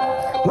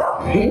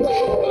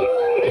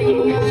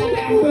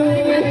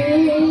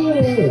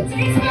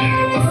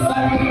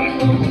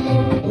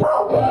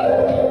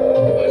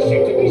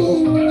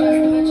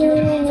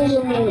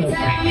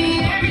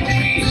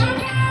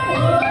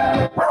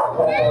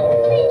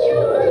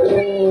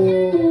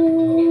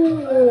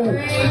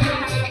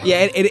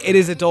 Yeah, it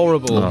is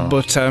adorable,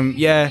 but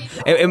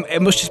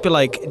it must just be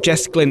like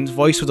Jess Glynne's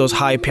voice with those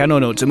high piano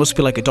notes. It must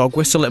be like a dog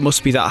whistle. It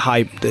must be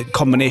the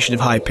combination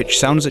of high pitched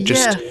sounds that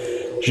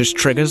just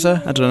triggers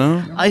her. I don't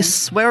know. I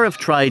swear I've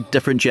tried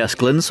different Jess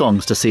Glynne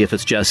songs to see if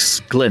it's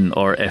Jess Glynne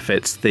or if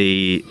it's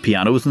the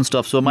pianos and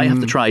stuff. So I might have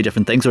to try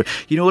different things, or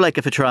like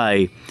if I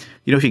try.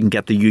 If you can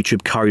get the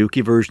YouTube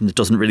karaoke version that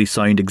doesn't really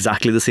sound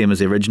exactly the same as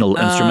the original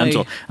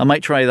instrumental, I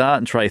might try that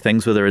and try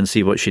things with her and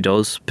see what she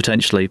does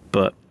potentially.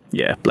 But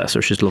yeah, bless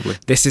her, she's lovely.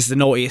 This is the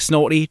Naughtiest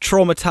Naughty,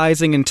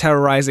 traumatising and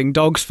terrorising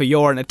dogs for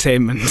your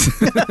entertainment.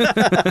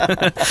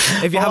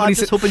 I'm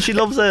just hoping she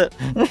loves it.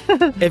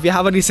 If you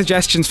have any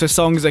suggestions for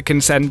songs that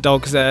can send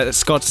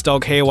Scott's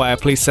dog haywire,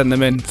 please send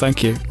them in.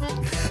 Thank you.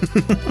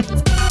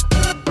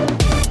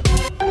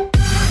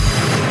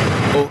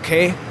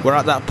 Okay, we're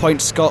at that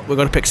point, Scott. We're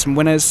going to pick some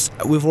winners.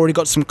 We've already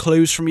got some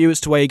clues from you as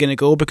to where you're going to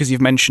go because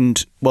you've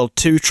mentioned,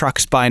 2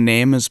 tracks by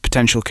name as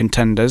potential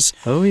contenders.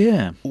 Oh,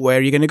 yeah. Where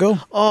are you going to go?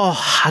 Oh,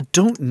 I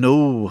don't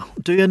know.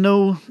 Do you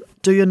know?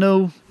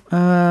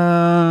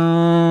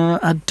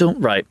 I don't.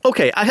 Right.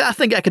 Okay, I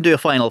think I can do a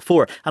final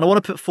 4. And I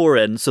want to put 4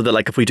 in so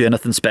that, if we do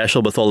anything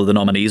special with all of the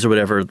nominees or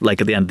whatever, at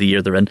the end of the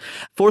year they're in.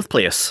 4th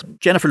place,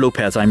 Jennifer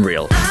Lopez, I'm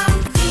Real.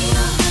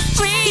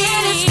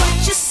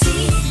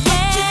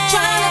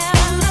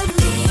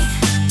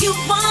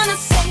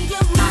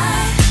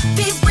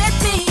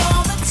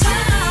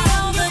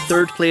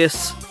 Third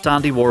place,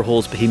 Dandy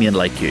Warhol's Bohemian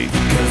Like You. 'Cause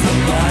I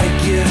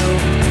like you,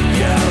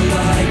 yeah, I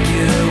like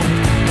you,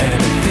 and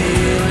I'm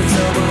feeling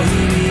so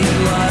bohemian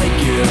like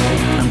you.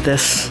 And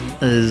this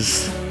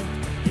is...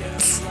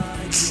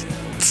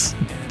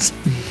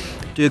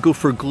 Do you go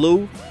for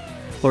glow,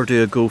 or do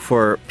you go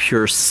for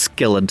pure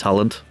skill and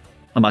talent?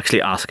 I'm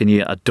actually asking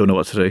you, I don't know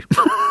what to do.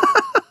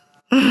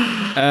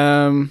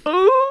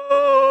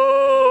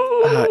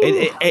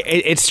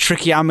 It's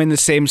tricky. I'm in the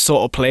same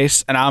sort of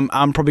place, and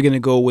I'm probably going to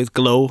go with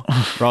glow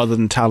rather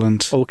than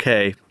talent.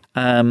 Okay.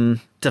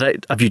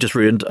 Have you just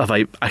ruined? Have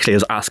I actually? I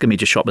was asking me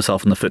to shot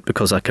myself in the foot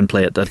because I can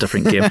play at a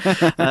different game.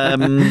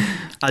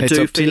 I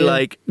do feel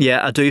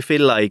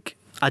like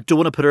I don't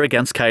want to put her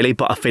against Kylie,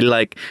 but I feel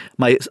like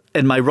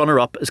my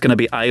runner-up is going to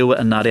be Iowa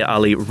and Nadia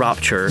Ali,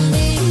 Rapture.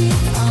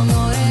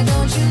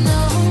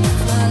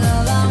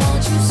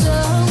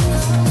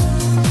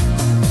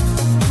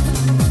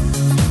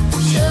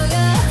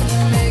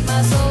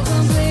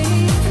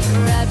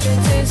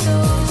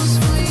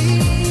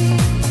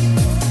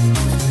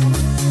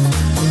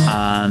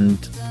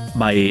 And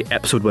my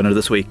episode winner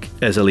this week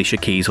is Alicia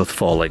Keys with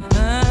Fallin.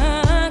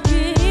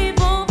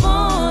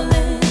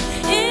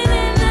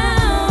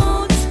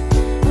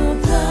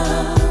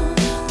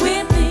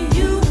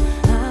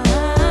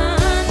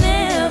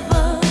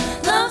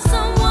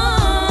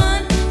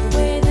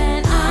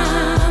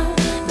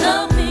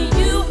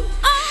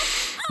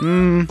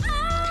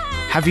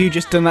 Have you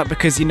just done that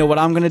because you know what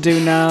I'm going to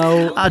do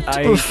now? I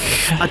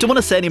don't want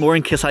to say any more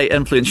in case I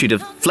influence you to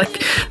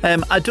flick.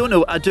 I don't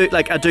know. I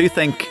do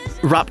think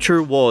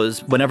Rapture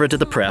was, whenever I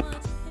did the prep,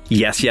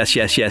 yes.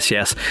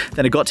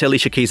 Then I got to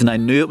Alicia Keys and I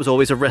knew it was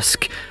always a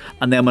risk.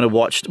 And then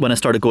when I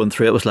started going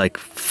through it, was like,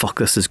 fuck,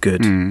 this is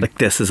good. Like,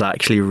 this is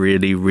actually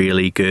really,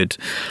 really good.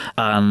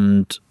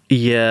 And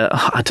yeah,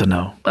 I don't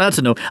know.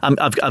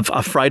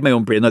 I've fried my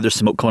own brain now. There's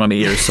smoke coming out my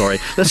ears. Sorry.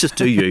 Let's just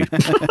do you.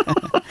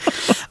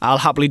 I'll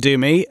happily do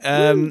me.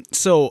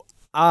 So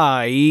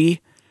I...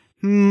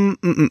 Okay,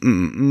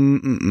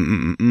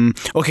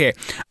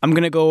 I'm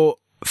going to go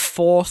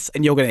fourth,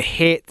 and you're going to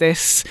hate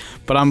this,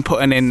 but I'm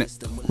putting in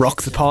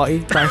Rock the Party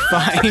by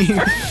 5.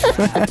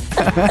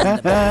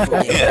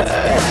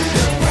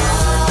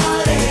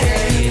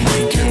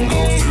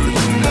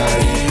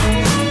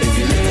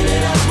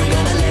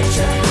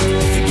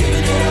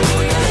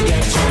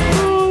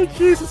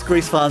 Jesus,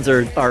 Grease fans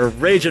are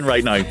raging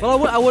right now.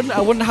 Well, I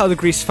wonder how the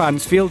Grease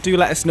fans feel. Do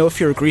let us know if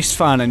you're a Grease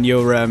fan and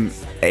you're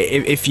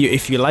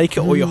if you like it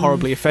or you're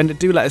horribly offended.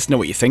 Do let us know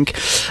what you think.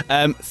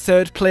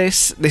 Third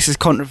place. This is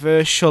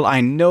controversial. I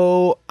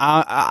know.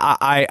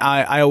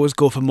 I always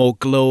go for more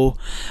Glow.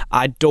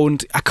 I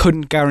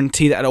couldn't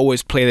guarantee that I'd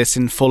always play this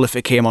in full if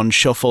it came on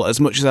shuffle. As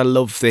much as I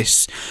love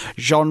this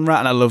genre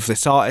and I love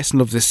this artist and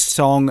love this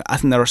song, I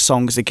think there are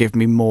songs that give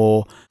me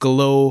more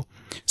glow.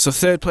 So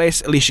third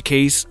place, Alicia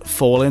Keys,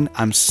 Fallin'.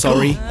 I'm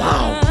sorry.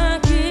 Wow.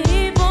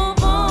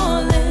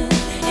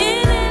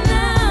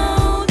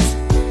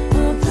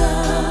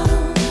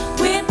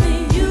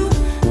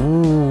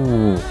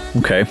 Ooh,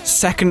 okay.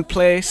 Second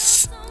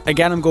place,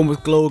 again, I'm going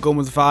with Glow, going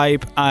with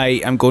Vibe.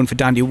 I am going for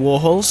Dandy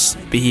Warhol's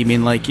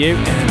Bohemian Like You.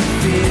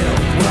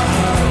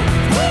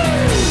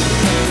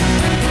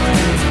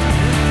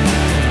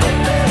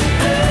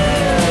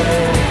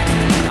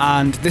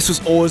 And this was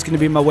always going to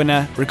be my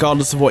winner,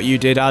 regardless of what you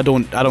did. I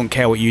don't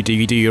care what you do.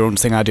 You do your own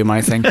thing. I do my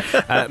thing.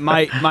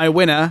 My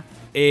winner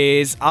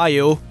is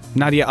Ayo,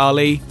 Nadia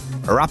Ali,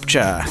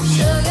 Rapture.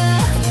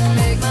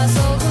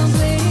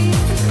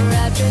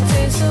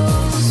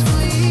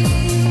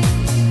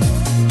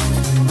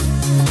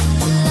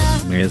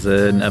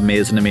 Amazing.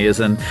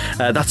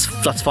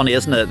 That's funny,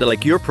 isn't it?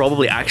 Like, you're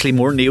probably actually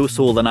more neo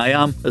soul than I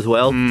am as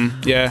well.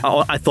 Yeah.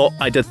 I thought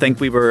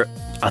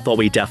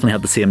we definitely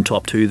had the same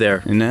top two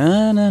there.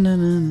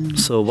 No.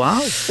 So,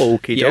 wow.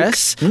 Okay,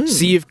 yes.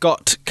 So you've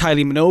got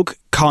Kylie Minogue,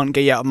 Can't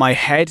Get You Out of My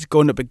Head,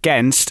 going up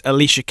against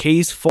Alicia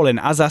Keys, Fallin'.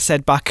 As I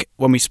said back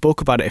when we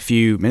spoke about it a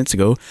few minutes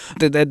ago,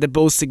 they're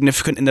both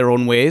significant in their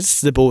own ways.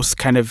 They're both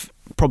kind of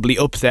probably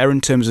up there in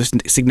terms of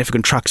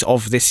significant tracks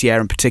of this year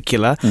in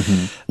particular.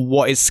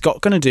 What is Scott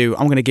going to do?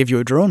 I'm going to give you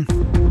a drone.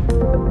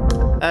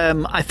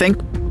 I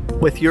think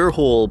with your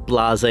whole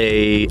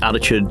blasé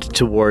attitude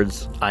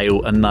towards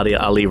Ayo and Nadia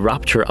Ali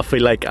Rapture, I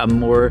feel like I'm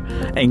more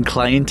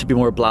inclined to be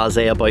more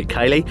blasé about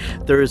Kylie.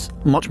 There's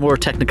much more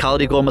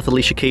technicality going with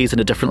Alicia Keys and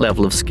a different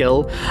level of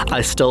skill. I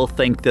still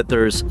think that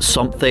there's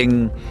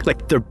something,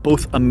 like, they're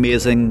both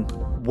amazing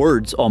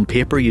words on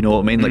paper, you know what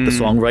I mean? Like, the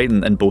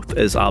songwriting in both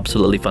is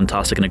absolutely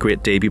fantastic and a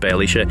great debut by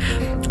Alicia.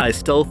 I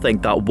still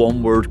think that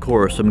one word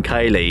chorus from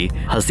Kylie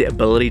has the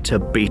ability to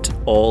beat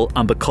all,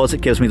 and because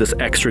it gives me this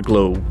extra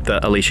glow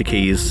that Alicia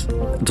Keys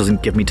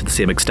doesn't give me to the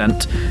same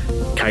extent,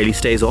 Kylie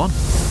stays on.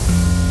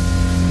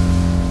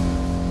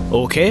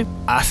 Okay,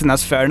 I think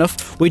that's fair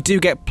enough. We do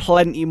get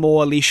plenty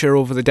more Alicia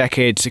over the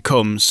decade to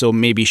come, so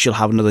maybe she'll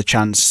have another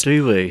chance.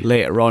 Do we?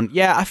 Later on.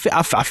 Yeah, I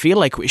feel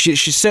like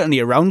she's certainly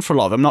around for a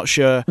lot of. I'm not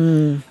sure.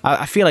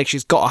 I feel like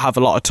she's got to have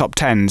a lot of top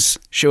tens,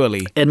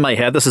 surely. In my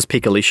head, this is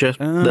peak Alicia.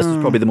 This is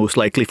probably the most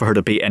likely for her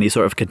to be any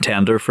sort of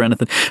contender for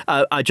anything.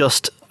 I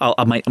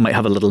might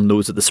have a little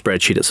nose at the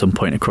spreadsheet at some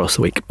point across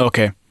the week.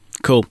 Okay,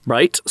 cool.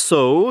 Right,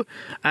 so...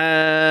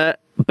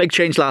 big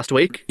change last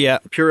week. Yeah.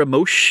 Pure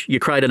emotion. You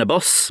cried in a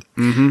bus.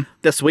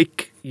 This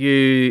week,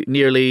 you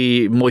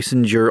nearly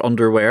moistened your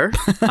underwear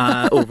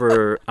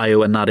over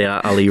Ayo and Nadia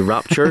Ali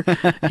Rapture.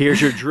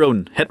 Here's your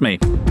drone. Hit me.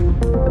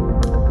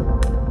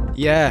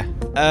 Yeah.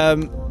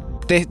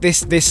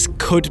 This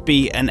could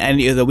be an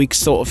any other week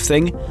sort of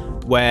thing,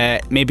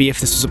 where maybe if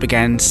this was up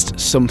against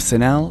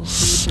something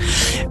else,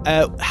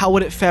 how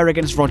would it fare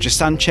against Roger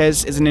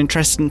Sanchez is an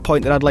interesting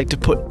point that I'd like to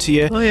put to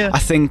you. Oh, yeah. I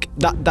think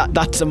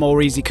that's a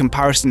more easy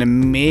comparison,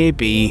 and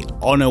maybe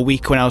on a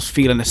week when I was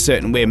feeling a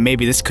certain way,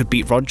 maybe this could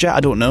beat Roger. I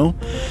don't know.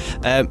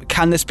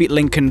 Can this beat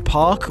Linkin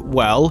Park?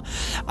 Well,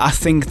 I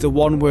think the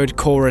one-word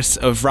chorus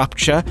of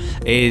Rapture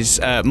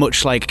is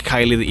much like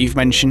Kylie that you've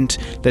mentioned.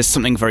 There's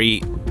something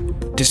very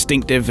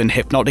distinctive and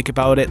hypnotic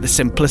about it. The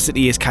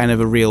simplicity is kind of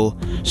a real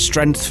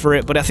strength for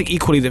it, but I think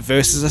equally the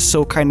verses are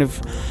so kind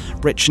of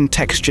rich and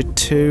textured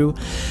too.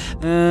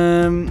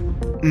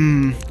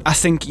 I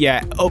think,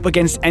 yeah, up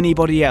against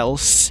anybody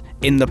else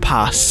in the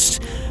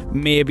past,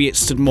 maybe it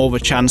stood more of a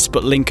chance,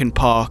 but Linkin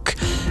Park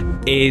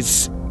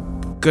is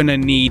gonna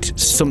need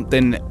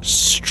something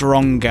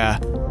stronger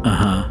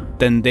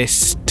than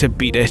this to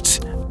beat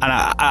it. And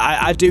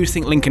I do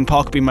think Linkin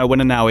Park being my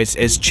winner now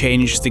has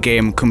changed the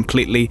game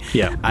completely.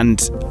 Yeah.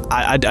 And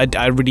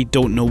I really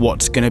don't know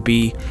what's going to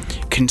be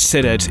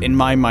considered, in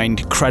my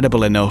mind,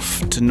 credible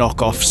enough to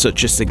knock off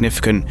such a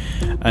significant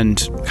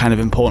and kind of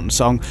important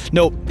song.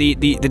 No, the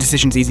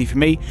decision's easy for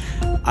me.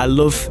 I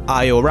love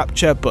I.O.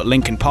 Rapture, but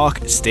Linkin Park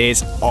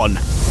stays on.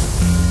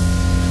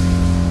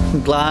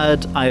 I'm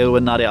glad Io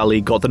and Nadia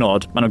Ali got the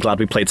nod, and I'm glad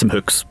we played some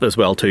hooks as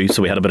well too,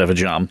 so we had a bit of a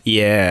jam.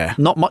 Yeah.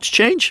 Not much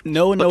change.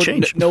 No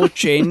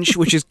change,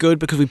 which is good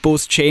because we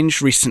both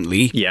changed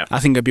recently. Yeah. I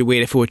think it'd be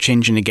weird if we were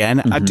changing again.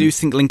 I do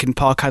think Linkin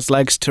Park has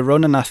legs to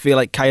run, and I feel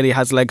like Kylie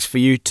has legs for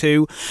you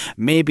too.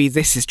 Maybe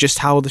this is just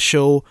how the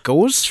show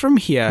goes from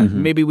here.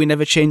 Maybe we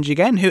never change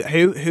again.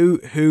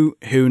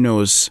 Who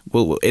knows?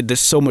 Well, there's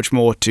so much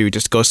more to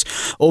discuss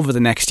over the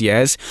next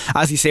years.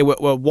 As you say, we're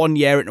 1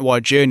 year into our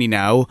journey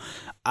now.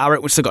 I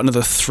reckon we've still got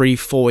another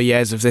 3-4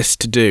 years of this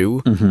to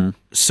do.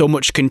 So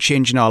much can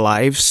change in our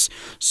lives.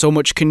 So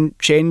much can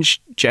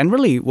change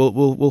generally.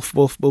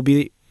 We'll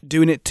be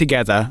doing it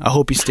together. I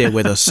hope you stay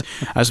with us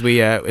as we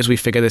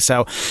figure this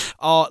out.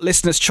 Our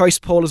listeners' choice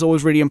poll is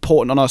always really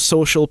important on our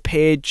social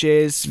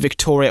pages.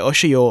 Victoria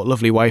Usher, your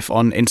lovely wife,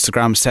 on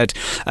Instagram said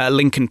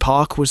Linkin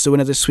Park was the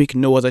winner this week.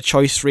 No other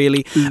choice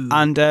really.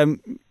 And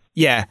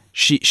yeah,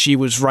 she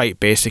was right,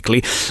 basically.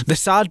 The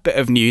sad bit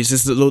of news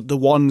is that the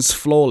ones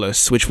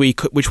Flawless, which we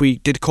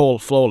did call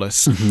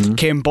Flawless,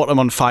 came bottom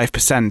on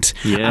 5%.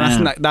 Yeah.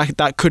 And I think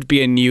that could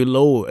be a new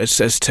low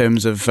as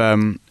terms of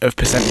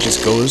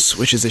percentages goes,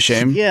 which is a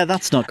shame. Yeah,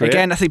 that's not great.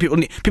 Again, I think people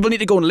need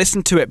to go and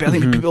listen to it, but I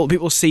think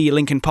people see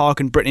Linkin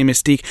Park and Britney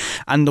Mystique,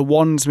 and the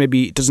ones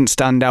maybe doesn't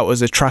stand out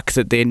as a track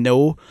that they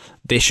know.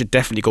 They should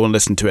definitely go and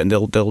listen to it, and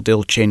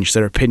they'll change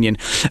their opinion.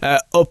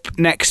 Up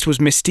next was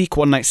Mystique,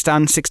 One Night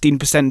Stand,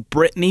 16%.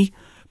 Britney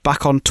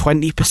back on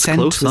 20%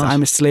 close, with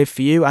I'm a Slave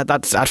for You.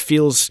 That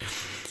feels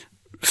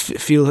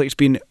like it's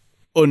been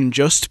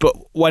unjust, but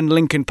when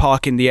Linkin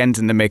Park in the end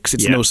in the mix,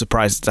 it's no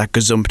surprise that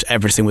gazumped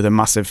everything with a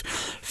massive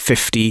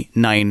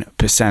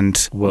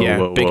 59%.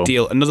 Whoa. Big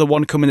deal. Another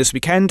one coming this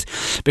weekend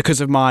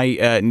because of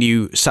my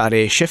new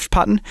Saturday shift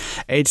pattern.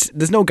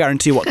 There's no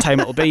guarantee what time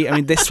it'll be. I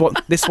mean, this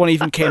one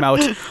even came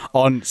out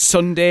on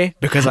Sunday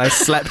because I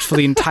slept for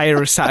the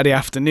entire Saturday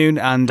afternoon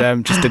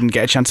and just didn't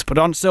get a chance to put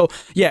on. So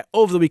yeah,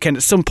 over the weekend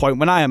at some point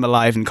when I am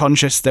alive and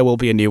conscious, there will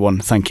be a new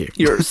one. Thank you.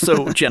 You're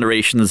so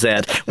Generation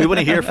Z. We want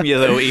to hear from you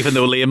though, even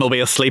though Liam will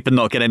be asleep and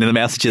not get any of the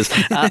messages.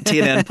 At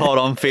TNN Pod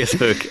on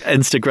Facebook,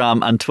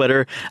 Instagram and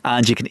Twitter,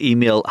 and you can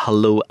email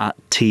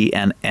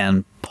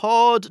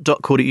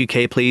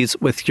hello@tnnpod.co.uk, please,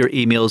 with your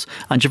emails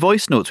and your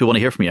voice notes. We want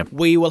to hear from you.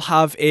 We will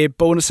have a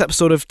bonus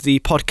episode of the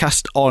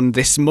podcast on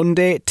this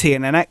Monday,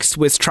 TNNX,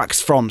 with tracks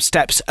from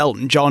Steps,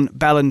 Elton John,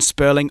 Bellin,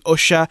 Sperling,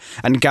 Usher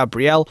and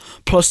Gabrielle,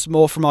 plus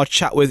more from our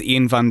chat with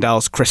Ian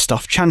Vandal's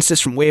Christoph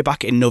Chances from way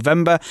back in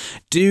November.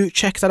 Do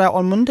check that out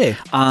on Monday.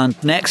 And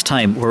next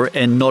time we're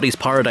in Naughty's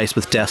Paradise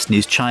with Destiny's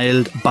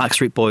Child,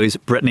 Backstreet Boys,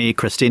 Britney,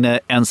 Christina,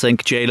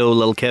 NSYNC, J-Lo,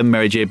 Lil Kim,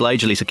 Mary J.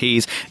 Blige, Alicia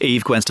Keys,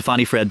 Eve, Gwen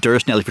Stefani, Fred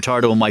Durst, Nelly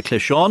Furtado and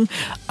Wycliffe Jean.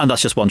 And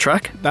that's just one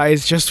track. That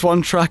is just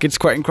one track. It's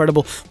quite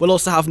incredible. We'll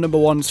also have number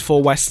ones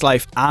for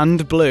Westlife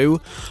and Blue,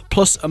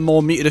 plus a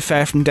more muted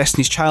affair from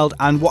Destiny's Child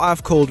and what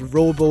I've called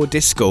Robo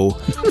Disco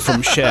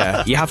from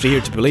Cher. You have to hear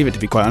it to believe it, to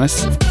be quite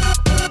honest.